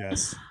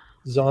 Yes.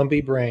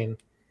 Zombie brain.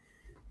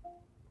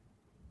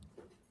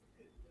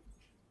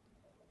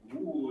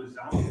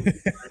 zombie.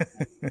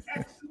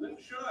 Excellent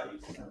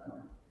choice.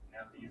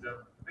 Now these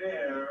are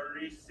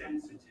very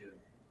sensitive,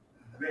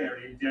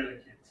 very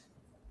delicate,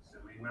 so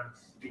we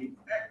must be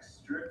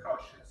extra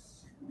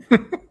cautious.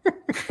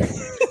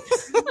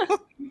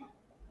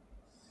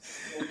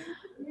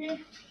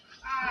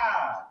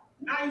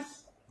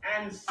 Nice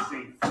and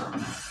safe.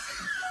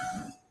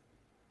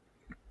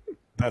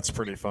 That's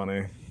pretty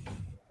funny.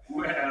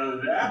 Well,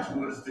 that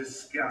was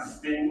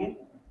disgusting.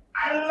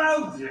 I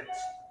loved it.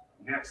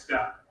 Next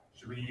up,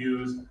 should we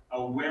use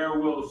a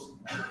werewolf's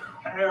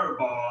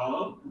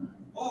hairball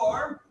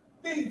or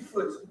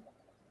Bigfoot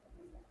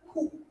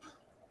poop?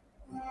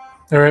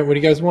 All right, what do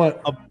you guys want?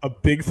 A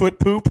Bigfoot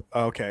poop?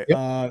 Okay.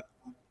 Yep.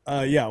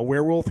 Yeah,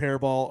 werewolf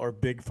hairball or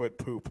Bigfoot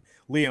poop.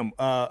 Liam,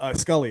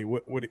 Scully,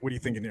 what are you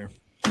thinking here?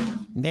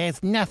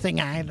 There's nothing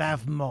I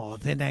love more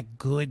than a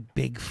good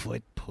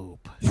Bigfoot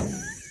poop.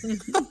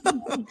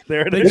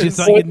 There it Things is. you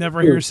thought you'd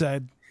never hear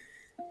said.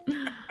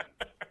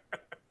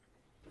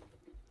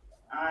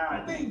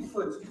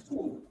 Bigfoot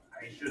poop.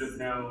 I should have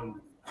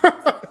known.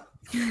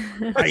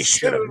 I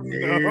should have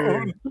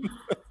known.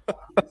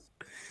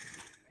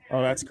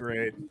 Oh, that's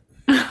great.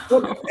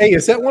 Hey,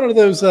 is that one of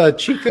those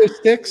Chico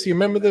sticks? You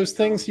remember those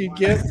things you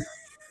get?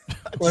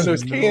 One of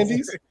those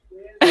candies?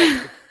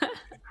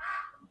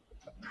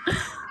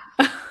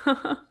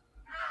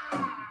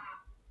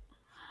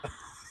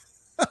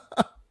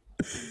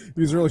 He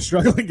was really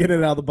struggling getting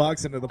it out of the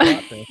box into the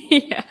pot there.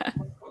 Yeah.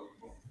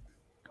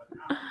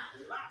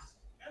 Last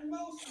and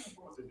most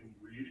important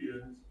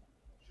ingredient,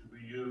 should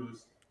we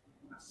use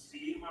a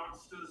sea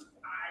monster's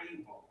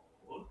eyeball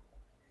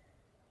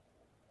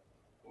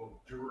or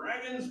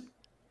dragon's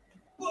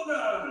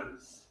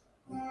boogers?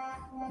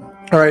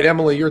 All right,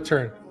 Emily, your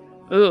turn.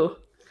 Ooh.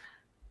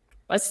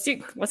 Let's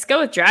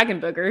go with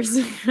dragon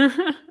boogers.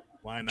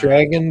 Why not?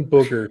 Dragon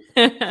booger.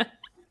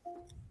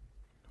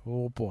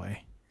 Oh boy.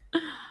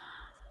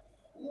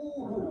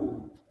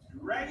 Ooh,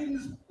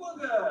 dragon's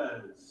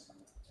boogers.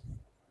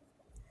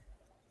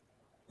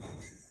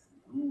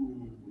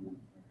 Ooh,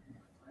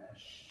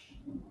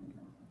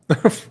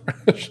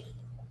 fresh.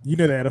 You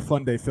know they had a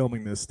fun day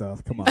filming this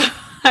stuff. Come on.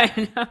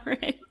 I know,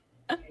 right?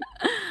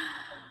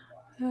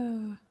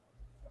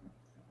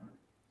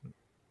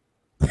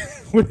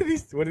 What did he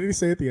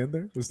say at the end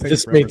there? It was taking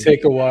This may forever.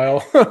 take a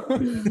while.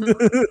 And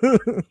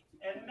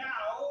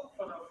now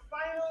for the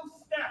final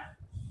step.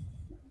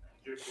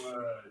 Magic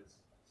words.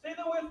 Say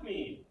them with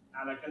me.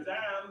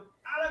 Alakazam,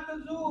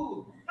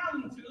 Alakazoo, come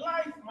to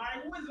life,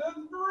 my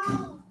wizard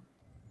brew.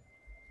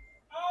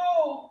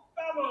 Oh,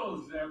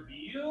 bubbles, they're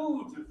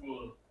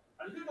beautiful.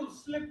 A little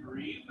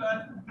slippery,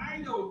 but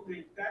I don't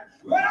think that's...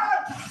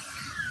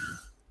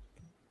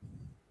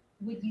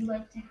 Would you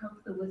like to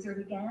help the wizard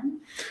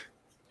again?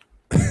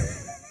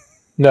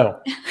 No.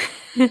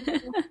 The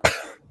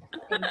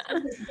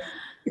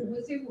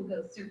wizard will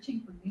go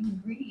searching for new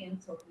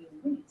ingredients while he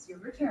awaits your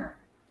return.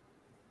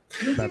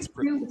 That's Wizard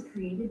Brew was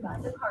created by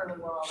the Parlor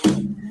Wall.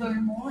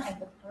 Learn more at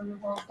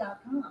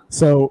theparlorwall.com.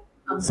 So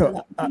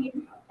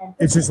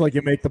it's just like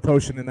you make the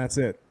potion and that's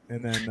it.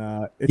 And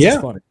then it's Yeah.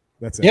 just funny.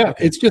 That's it. Yeah,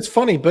 Okay. it's just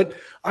funny, but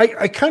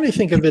I kind of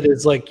think of it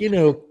as like,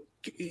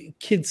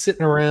 kids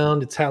sitting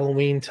around, it's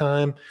Halloween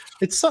time.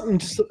 It's something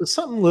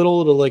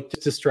little to like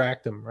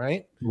distract them,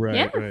 right? Right,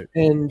 Yeah. right.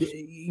 And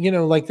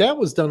like that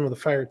was done with a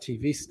Fire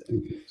TV stick.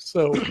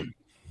 So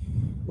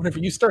whenever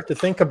you start to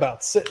think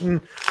about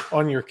sitting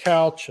on your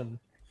couch and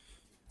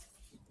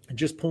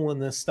just pulling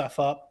this stuff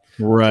up,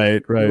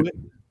 Right, right. do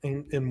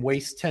it and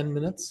waste 10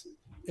 minutes,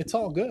 it's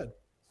all good.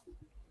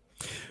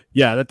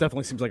 Yeah, that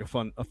definitely seems like a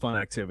fun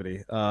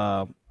activity.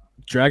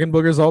 Dragon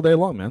boogers all day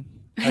long, man.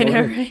 I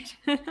know, right?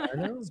 I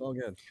know. It's all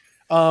good.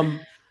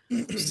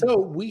 So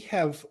we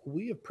have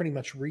pretty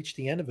much reached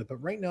the end of it,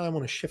 but right now I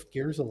want to shift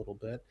gears a little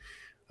bit.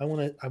 I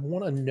want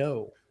to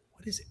know,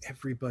 what is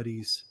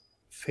everybody's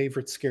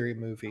favorite scary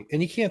movie?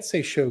 And you can't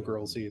say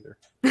Showgirls either.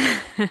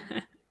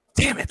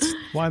 Damn it.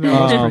 Why that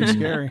was pretty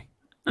scary.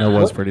 That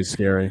was pretty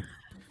scary.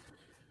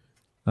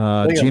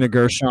 Gina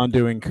Gershon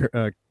doing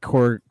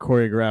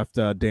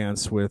choreographed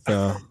dance with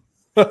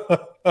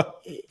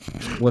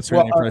what's her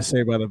name? For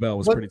Saved by the Bell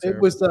was pretty terrible.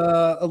 It was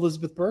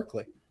Elizabeth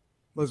Berkley.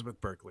 Elizabeth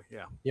Berkley.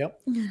 Yeah. Yep.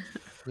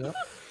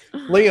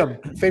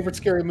 Liam, favorite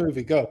scary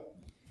movie? Go.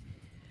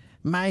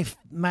 My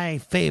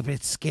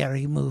favorite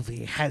scary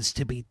movie has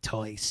to be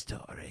Toy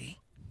Story.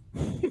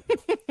 I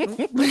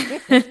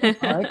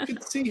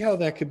could see how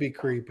that could be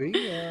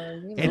creepy.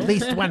 At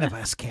least one of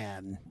us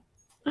can.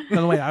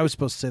 By the way, I was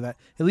supposed to say that.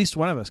 At least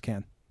one of us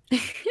can.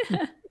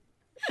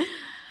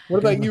 What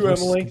about you, I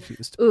was Emily?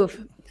 confused. Oof.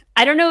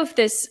 I don't know if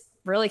this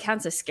really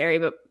counts as scary,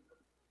 but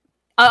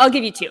I'll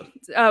give you two.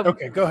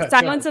 Okay, go ahead.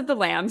 Silence of the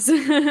Lambs.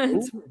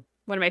 It's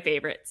one of my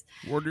favorites.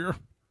 Warrior.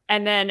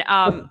 And then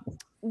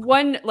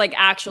one like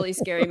actually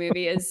scary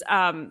movie is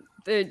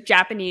the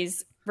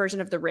Japanese version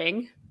of The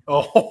Ring.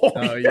 Oh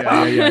yeah.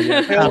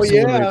 Hell Absolutely.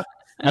 yeah.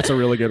 That's a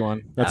really good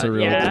one. That's a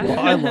really yeah. good one.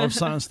 Well, I love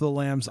Silence of the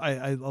Lambs.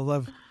 I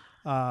love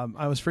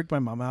I was freaked my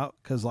mom out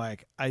because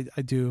like I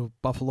do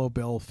Buffalo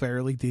Bill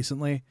fairly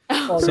decently.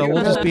 Oh, So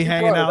we'll just be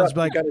hanging out. Just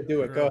be like, got to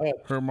do it. Go ahead.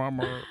 Her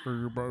mama, are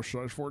you both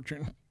size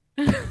 14?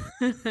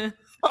 Was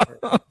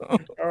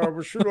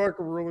she like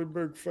a really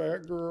big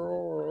fat girl,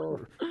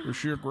 or is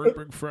she a great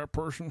big fat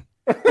person?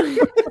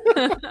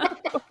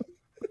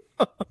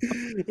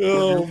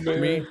 Oh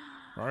man,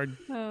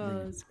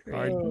 that's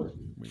great.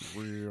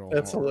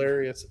 That's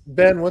hilarious.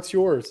 Ben, what's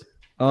yours?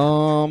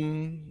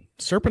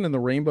 Serpent in the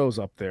Rainbow's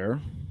up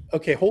there.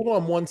 Okay, hold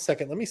on 1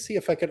 second. Let me see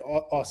if I could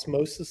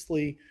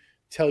osmosisly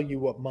tell you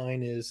what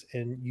mine is,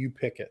 and you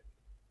pick it.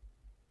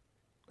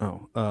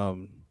 Oh,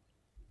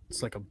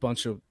 it's like a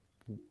bunch of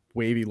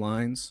wavy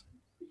lines.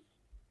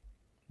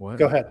 What?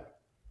 Go ahead.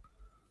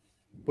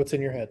 What's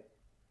in your head?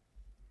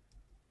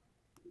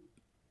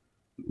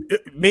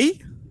 Me?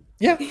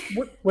 Yeah.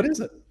 What is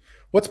it?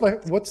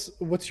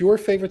 What's your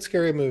favorite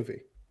scary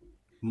movie?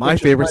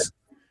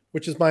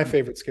 Which is my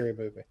favorite scary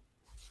movie?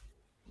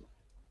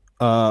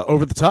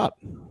 Over the Top.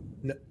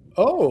 No.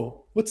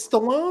 Oh, with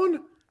Stallone?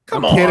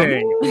 I'm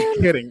kidding.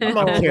 I'm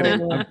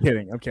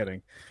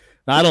kidding.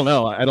 I don't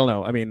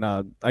know. I mean,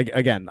 I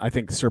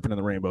think Serpent in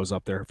the Rainbow is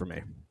up there for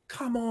me.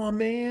 Come on,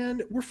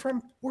 man. We're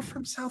from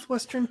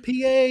southwestern PA.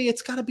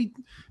 It's got to be.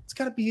 It's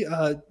got to.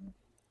 Yeah.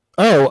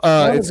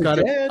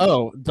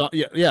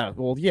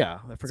 Well, yeah.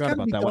 I forgot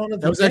about that one.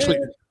 That was actually.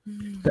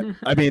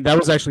 That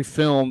was actually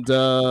filmed.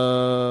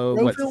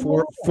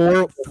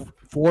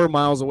 4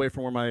 miles away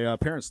from where my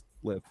parents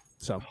live.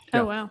 So.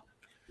 Yeah. Oh wow.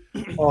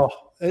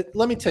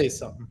 Let me tell you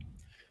something.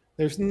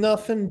 There's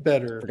nothing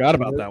better. Forgot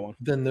about that one.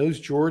 Than those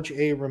George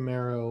A.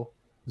 Romero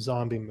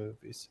zombie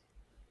movies.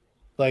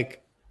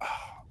 Like,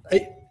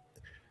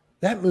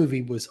 that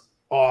movie was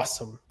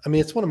awesome. I mean,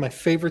 it's one of my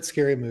favorite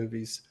scary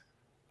movies.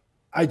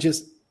 I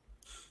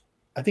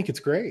think it's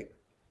great.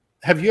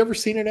 Have you ever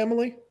seen it,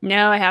 Emily?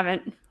 No, I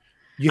haven't.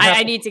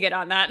 I need to get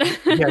on that.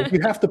 Yeah, you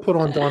have to put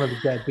on Dawn of the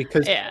Dead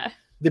because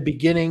the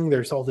beginning,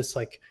 there's all this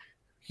like,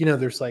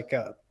 there's like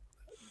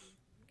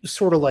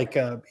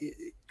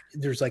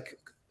there's like,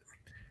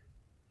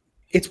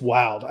 it's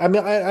wild. I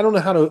mean, I don't know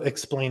how to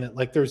explain it.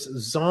 Like there's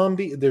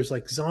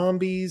like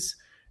zombies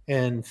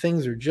and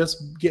things are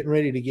just getting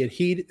ready to get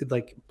heated,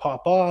 like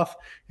pop off.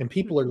 And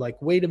people are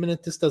like, wait a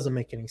minute, this doesn't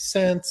make any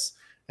sense.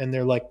 And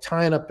they're like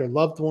tying up their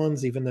loved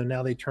ones, even though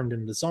now they turned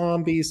into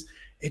zombies.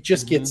 It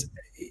just gets,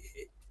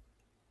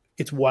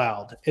 it's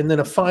wild. And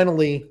then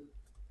finally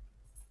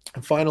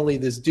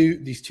these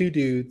two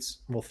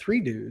dudes, well,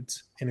 3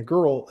 dudes and a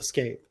girl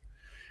escape.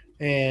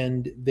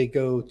 And they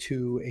go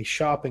to a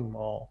shopping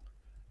mall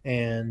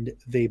and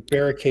they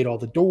barricade all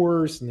the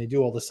doors and they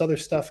do all this other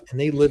stuff. And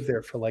they live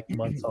there for like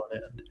months on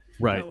end.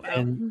 Right. Oh, wow.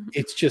 And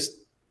it's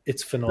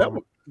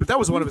phenomenal. But that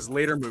was one of his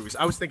later movies.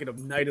 I was thinking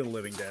of Night of the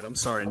Living Dead. I'm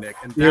sorry, Nick.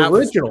 And The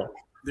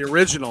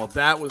original.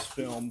 That was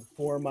filmed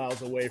 4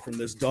 miles away from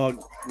this dog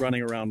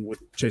running around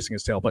chasing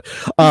his tail. But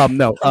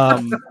no,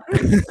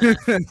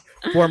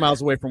 4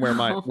 miles away from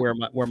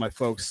where my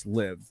folks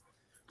live.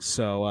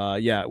 So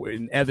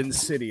in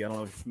Evans City. I don't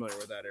know if you're familiar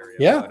with that area.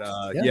 Yeah.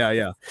 But,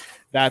 yeah.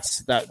 That's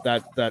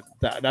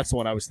the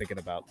one I was thinking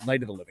about.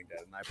 Night of the Living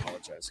Dead. And I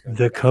apologize.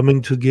 They're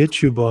coming to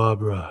get you,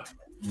 Barbara.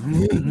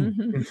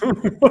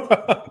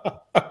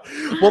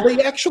 Well,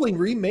 they actually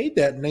remade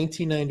that in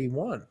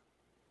 1991.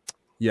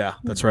 Yeah,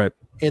 that's right.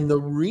 And the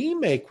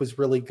remake was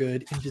really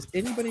good. And does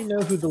anybody know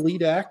who the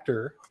lead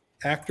actor,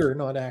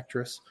 not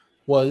actress,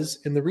 was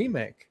in the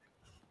remake?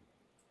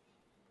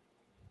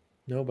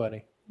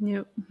 Nobody.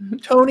 Nope.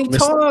 Tony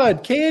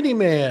Todd,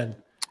 Candyman.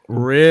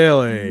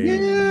 Really?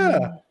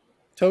 Yeah,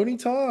 Tony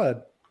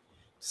Todd.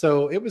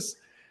 So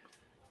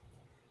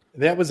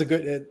that was a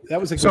good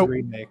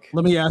remake.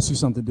 Let me ask you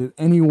something. Did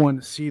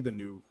anyone see the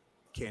new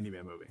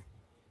Candyman movie?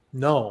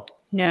 No.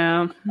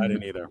 No. I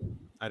didn't either.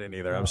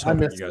 I was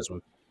hoping you guys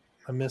would.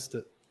 I missed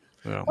it.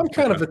 Yeah, I'm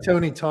kind of a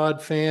Tony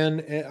Todd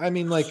fan. I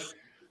mean, like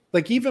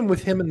even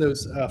with him in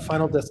those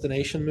Final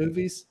Destination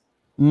movies,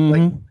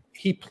 like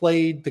he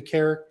played the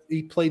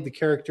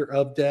character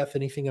of death,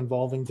 anything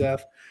involving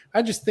death.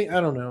 I just think, I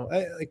don't know.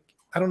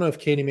 I don't know if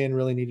Candyman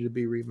really needed to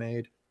be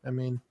remade. I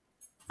mean,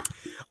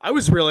 I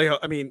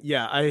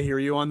hear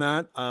you on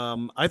that.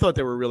 I thought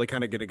they were really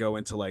kind of going to go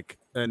into like,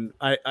 and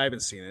I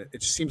haven't seen it. It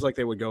just seems like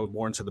they would go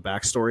more into the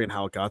backstory and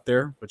how it got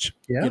there, which,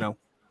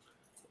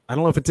 I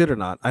don't know if it did or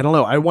not. I don't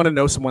know. I want to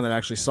know someone that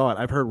actually saw it.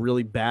 I've heard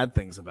really bad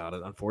things about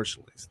it,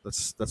 unfortunately.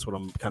 That's what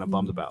I'm kind of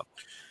bummed about.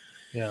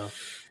 Yeah.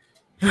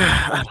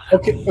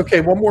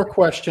 Okay. One more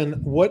question.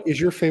 What is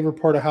your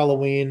favorite part of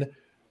Halloween?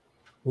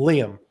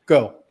 Liam,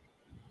 go.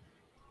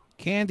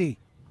 Candy.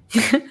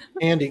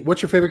 Andy,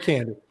 what's your favorite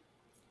candy?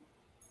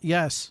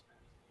 Yes.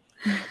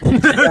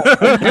 That's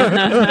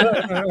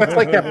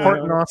like that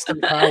part in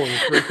Austin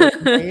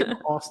Powers.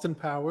 Austin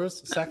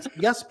Powers, sex?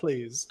 Yes,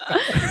 please.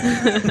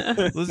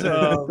 Listen,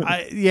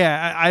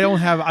 I don't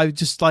have. I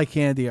just like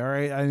candy. All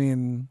right. I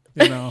mean,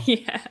 Yeah.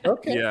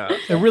 Okay. Yeah.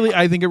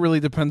 I think it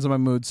really depends on my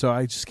mood. So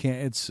I just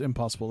can't. It's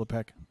impossible to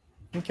pick.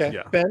 Okay.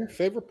 Yeah. Ben,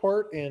 favorite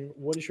part, and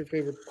what is your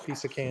favorite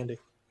piece of candy?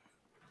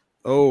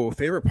 Oh,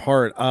 favorite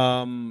part.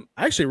 I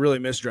actually really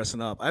miss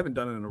dressing up. I haven't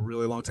done it in a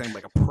really long time,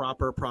 like a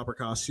proper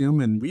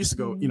costume. And we used to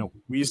go,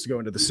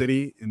 into the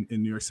city in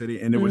New York City,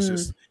 and it was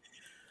just.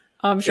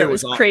 I'm sure it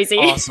was crazy.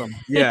 Awesome.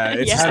 Yeah,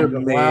 it's just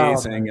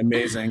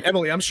amazing.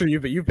 Emily, I'm sure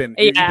you've been you've been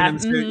in the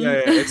city.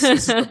 Yeah, it's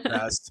the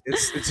best.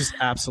 It's just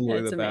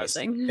absolutely the best.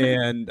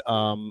 And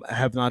I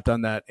have not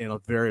done that in a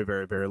very,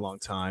 very, very long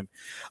time.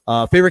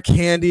 Favorite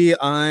candy,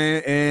 I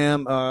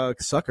am a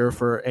sucker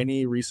for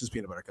any Reese's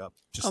peanut butter cup.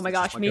 Oh my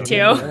gosh, me too.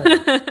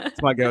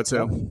 It's my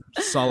go-to.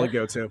 Solid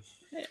go-to.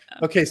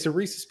 Okay, so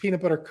Reese's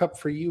peanut butter cup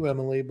for you,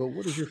 Emily. But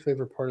what is your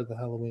favorite part of the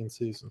Halloween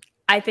season?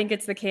 I think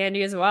it's the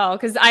candy as well,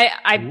 because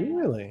I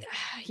really,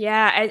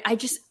 yeah, I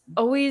just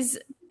always,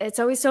 it's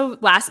always so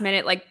last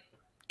minute, like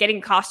getting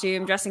a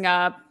costume, dressing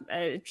up,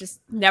 it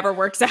just never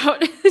works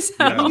out. So,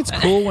 I think it's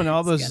cool when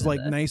all those like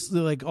nice,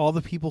 like all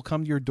the people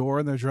come to your door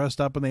and they're dressed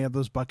up and they have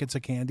those buckets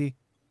of candy.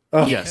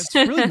 Oh yes, it's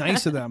really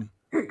nice of them.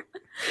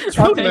 It's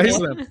really nice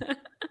of them.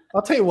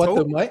 I'll tell you what,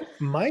 though,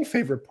 my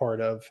favorite part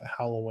of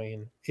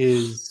Halloween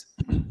is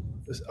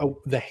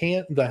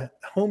the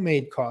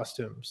homemade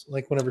costumes.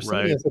 Like whenever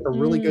somebody has like a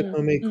really good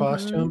homemade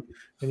costume,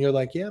 and you're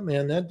like, yeah,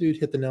 man, that dude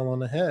hit the nail on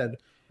the head,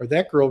 or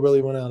that girl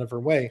really went out of her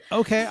way.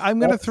 Okay, I'm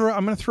gonna throw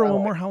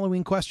one more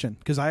Halloween question,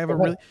 because I have a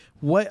really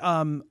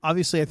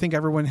obviously I think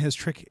everyone has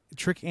trick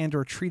and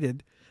or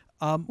treated.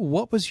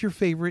 What was your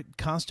favorite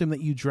costume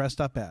that you dressed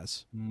up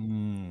as?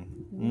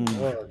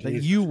 That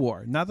you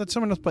wore, not that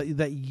someone else, but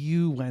that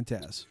you went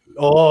as.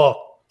 Let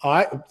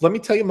me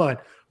tell you mine.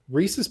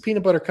 Reese's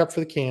peanut butter cup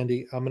for the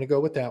candy. I'm going to go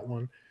with that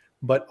one.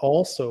 But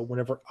also,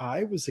 whenever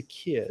I was a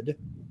kid,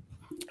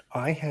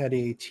 I had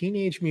a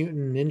Teenage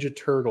Mutant Ninja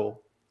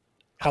Turtle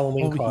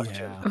Halloween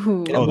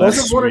costume. Yeah.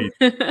 That's sweet.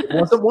 It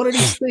wasn't one of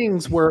these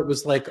things where it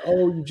was like,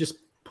 oh, you just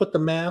put the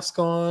mask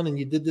on and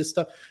you did this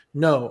stuff.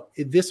 No,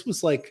 this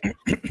was like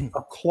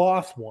a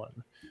cloth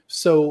one.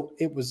 So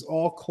it was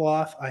all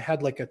cloth. I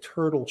had like a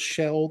turtle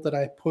shell that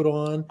I put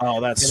on. Oh,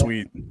 that's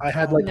sweet. I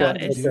had like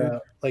the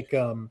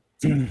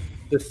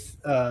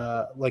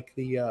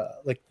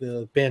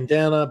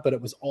bandana, but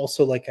it was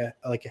also like a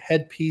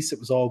headpiece. It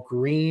was all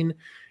green.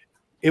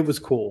 It was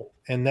cool,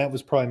 and that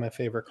was probably my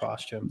favorite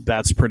costume.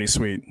 That's pretty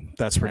sweet.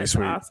 That's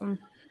sweet. Awesome.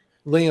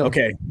 Liam,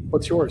 okay,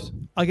 what's yours?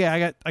 Okay,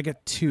 I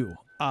got two.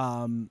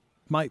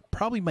 My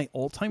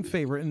all-time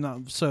favorite, and I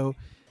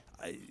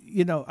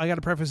got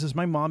to preface this.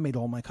 My mom made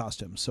all my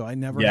costumes, so I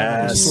never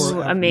had to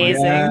sort out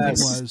amazing.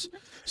 Was.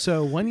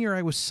 So one year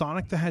I was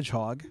Sonic the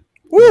Hedgehog,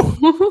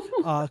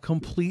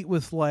 complete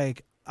with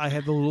like I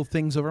had the little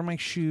things over my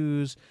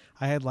shoes.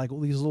 I had like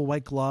these little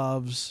white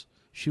gloves.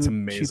 She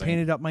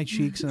painted up my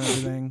cheeks and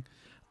everything.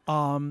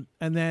 And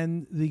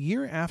then the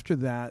year after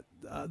that,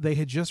 they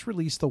had just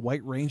released the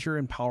White Ranger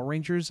and Power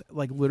Rangers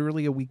like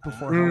literally a week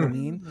before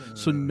Halloween.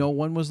 So no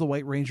one was the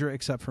White Ranger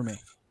except for me.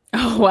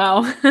 Oh,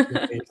 wow.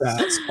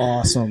 That's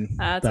awesome.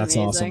 That's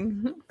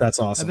amazing. Awesome. That's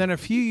awesome. And then a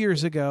few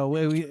years ago,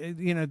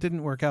 it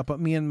didn't work out, but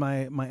me and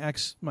my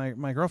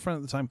girlfriend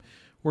at the time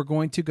were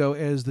going to go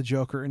as the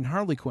Joker and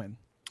Harley Quinn.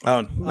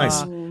 Oh,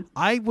 nice.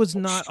 I was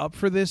not up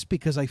for this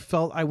because I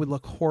felt I would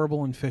look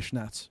horrible in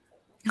fishnets.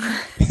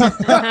 That's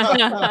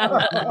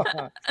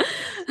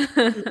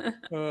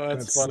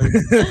funny.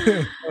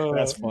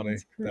 That's funny.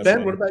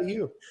 Ben, what about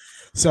you?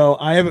 So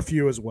I have a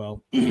few as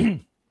well.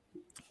 And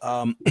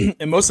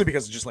mostly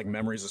because of just like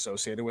memories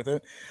associated with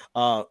it.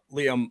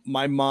 Liam,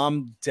 my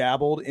mom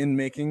dabbled in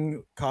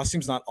making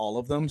costumes, not all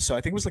of them. So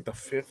I think it was like the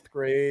 5th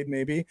grade,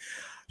 maybe.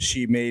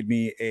 She made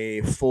me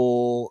a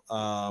full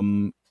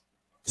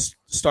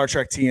Star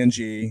Trek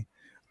TNG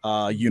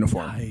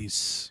uniform.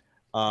 Nice.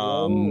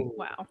 Wow.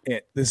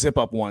 The zip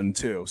up one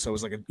too. So it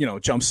was like a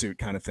jumpsuit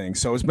kind of thing.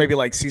 So it was maybe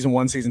like season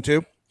 1, season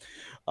 2.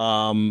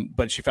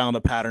 But she found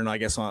a pattern, I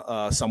guess,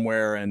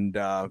 somewhere and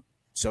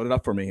sewed it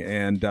up for me.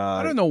 And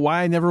I don't know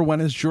why I never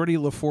went as Geordi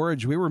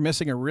LaForge. We were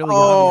missing a really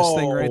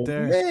obvious thing right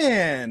there.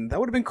 Man, that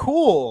would have been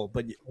cool.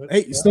 But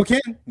hey, you still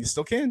can. You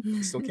still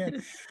can.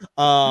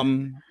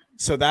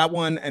 So that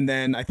one, and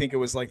then I think it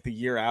was like the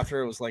year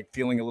after, it was like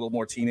feeling a little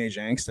more teenage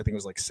angst. I think it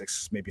was like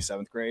 6th, maybe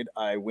 7th grade.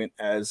 I went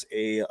as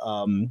a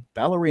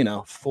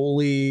ballerina,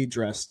 fully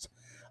dressed,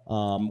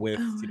 with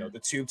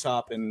the tube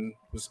top, and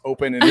was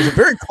open. And it was a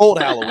very cold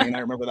Halloween. I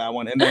remember that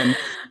one. And then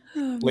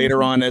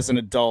later on, as an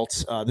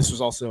adult, this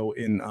was also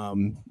in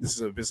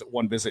this is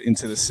one visit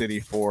into the city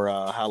for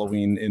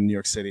Halloween in New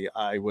York City.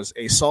 I was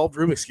a solved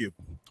Rubik's Cube,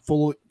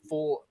 full.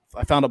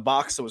 I found a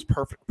box that was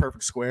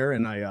perfect square,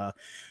 and I.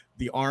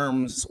 The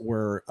arms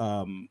were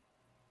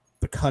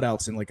the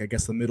cutouts in, like, I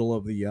guess the middle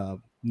of the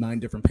 9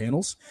 different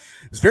panels.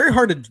 It's very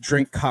hard to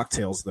drink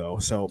cocktails, though.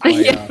 So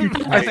you told me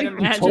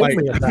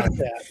about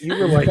that. You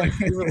were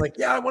like,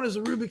 yeah, I won as a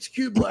Rubik's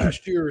Cube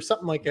last year or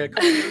something like that.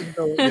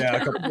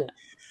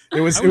 I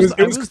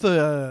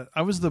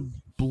was the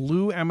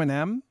blue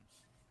M&M,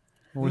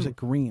 or was it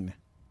green?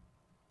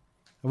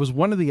 It was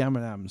one of the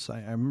M&Ms. I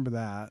remember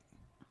that.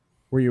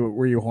 Were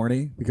you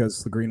horny?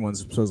 Because the green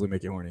ones supposedly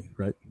make you horny,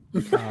 right?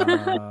 There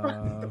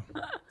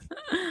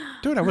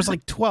Dude, I was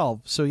like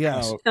 12, so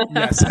yes. Oh,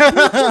 yes.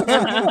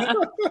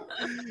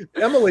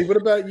 Emily, what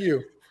about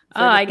you?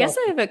 I guess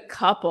I have a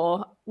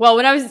couple. Well,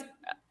 when I was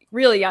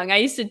really young, I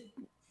used to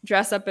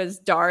dress up as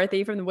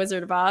Dorothy from The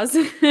Wizard of Oz.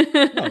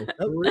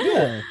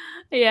 Real.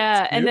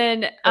 Yeah. And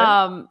then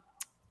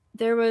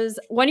there was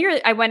one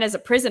year I went as a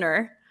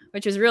prisoner,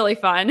 which was really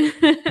fun.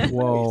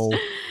 Whoa.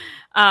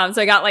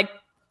 So I got like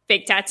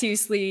fake tattoo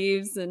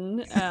sleeves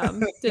and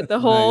did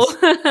the whole.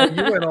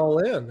 You went all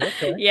in.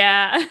 Okay.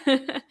 Yeah.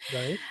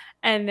 Nice.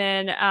 And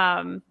then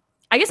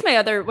I guess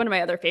one of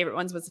my other favorite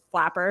ones was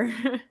Flapper.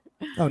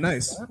 Oh,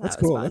 nice. That's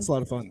cool. That's a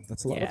lot of fun.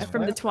 That's a lot of fun.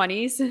 From the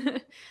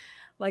 20s.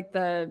 Like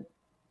the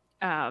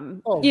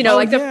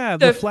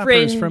the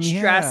fringe from,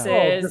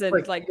 dresses and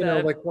like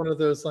like one of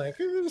those like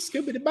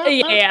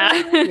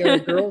yeah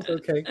girls.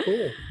 Okay,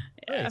 cool.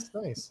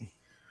 Nice.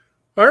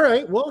 All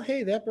right. Well,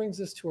 hey, that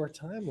brings us to our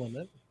time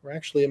limit. We're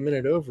actually a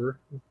minute over,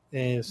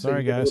 and so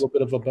sorry, guys. A little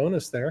bit of a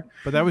bonus there.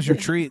 But that was your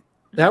treat.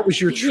 That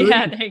was your treat.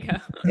 Yeah, there you go.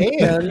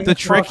 And the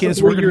trick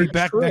is we're going to be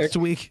back next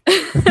week.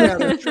 Yeah,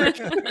 the trick.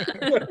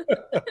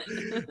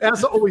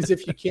 As always,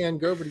 if you can,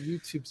 go over to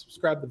YouTube,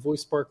 subscribe to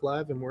Voice Spark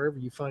Live, and wherever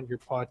you find your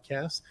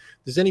podcasts.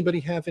 Does anybody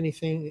have any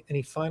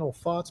final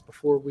thoughts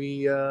before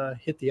we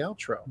hit the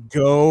outro?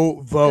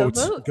 Go vote.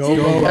 Go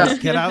vote.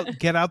 Get out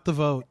the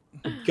vote.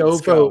 Let's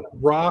vote.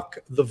 Rock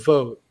the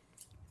vote.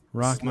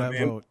 Rock that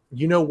vote.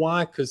 You know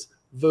why? Because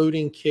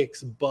voting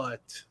kicks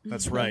butt.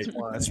 That's right.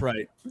 That's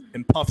right.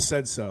 And Puff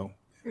said so.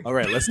 All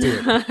right, let's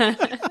do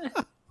it.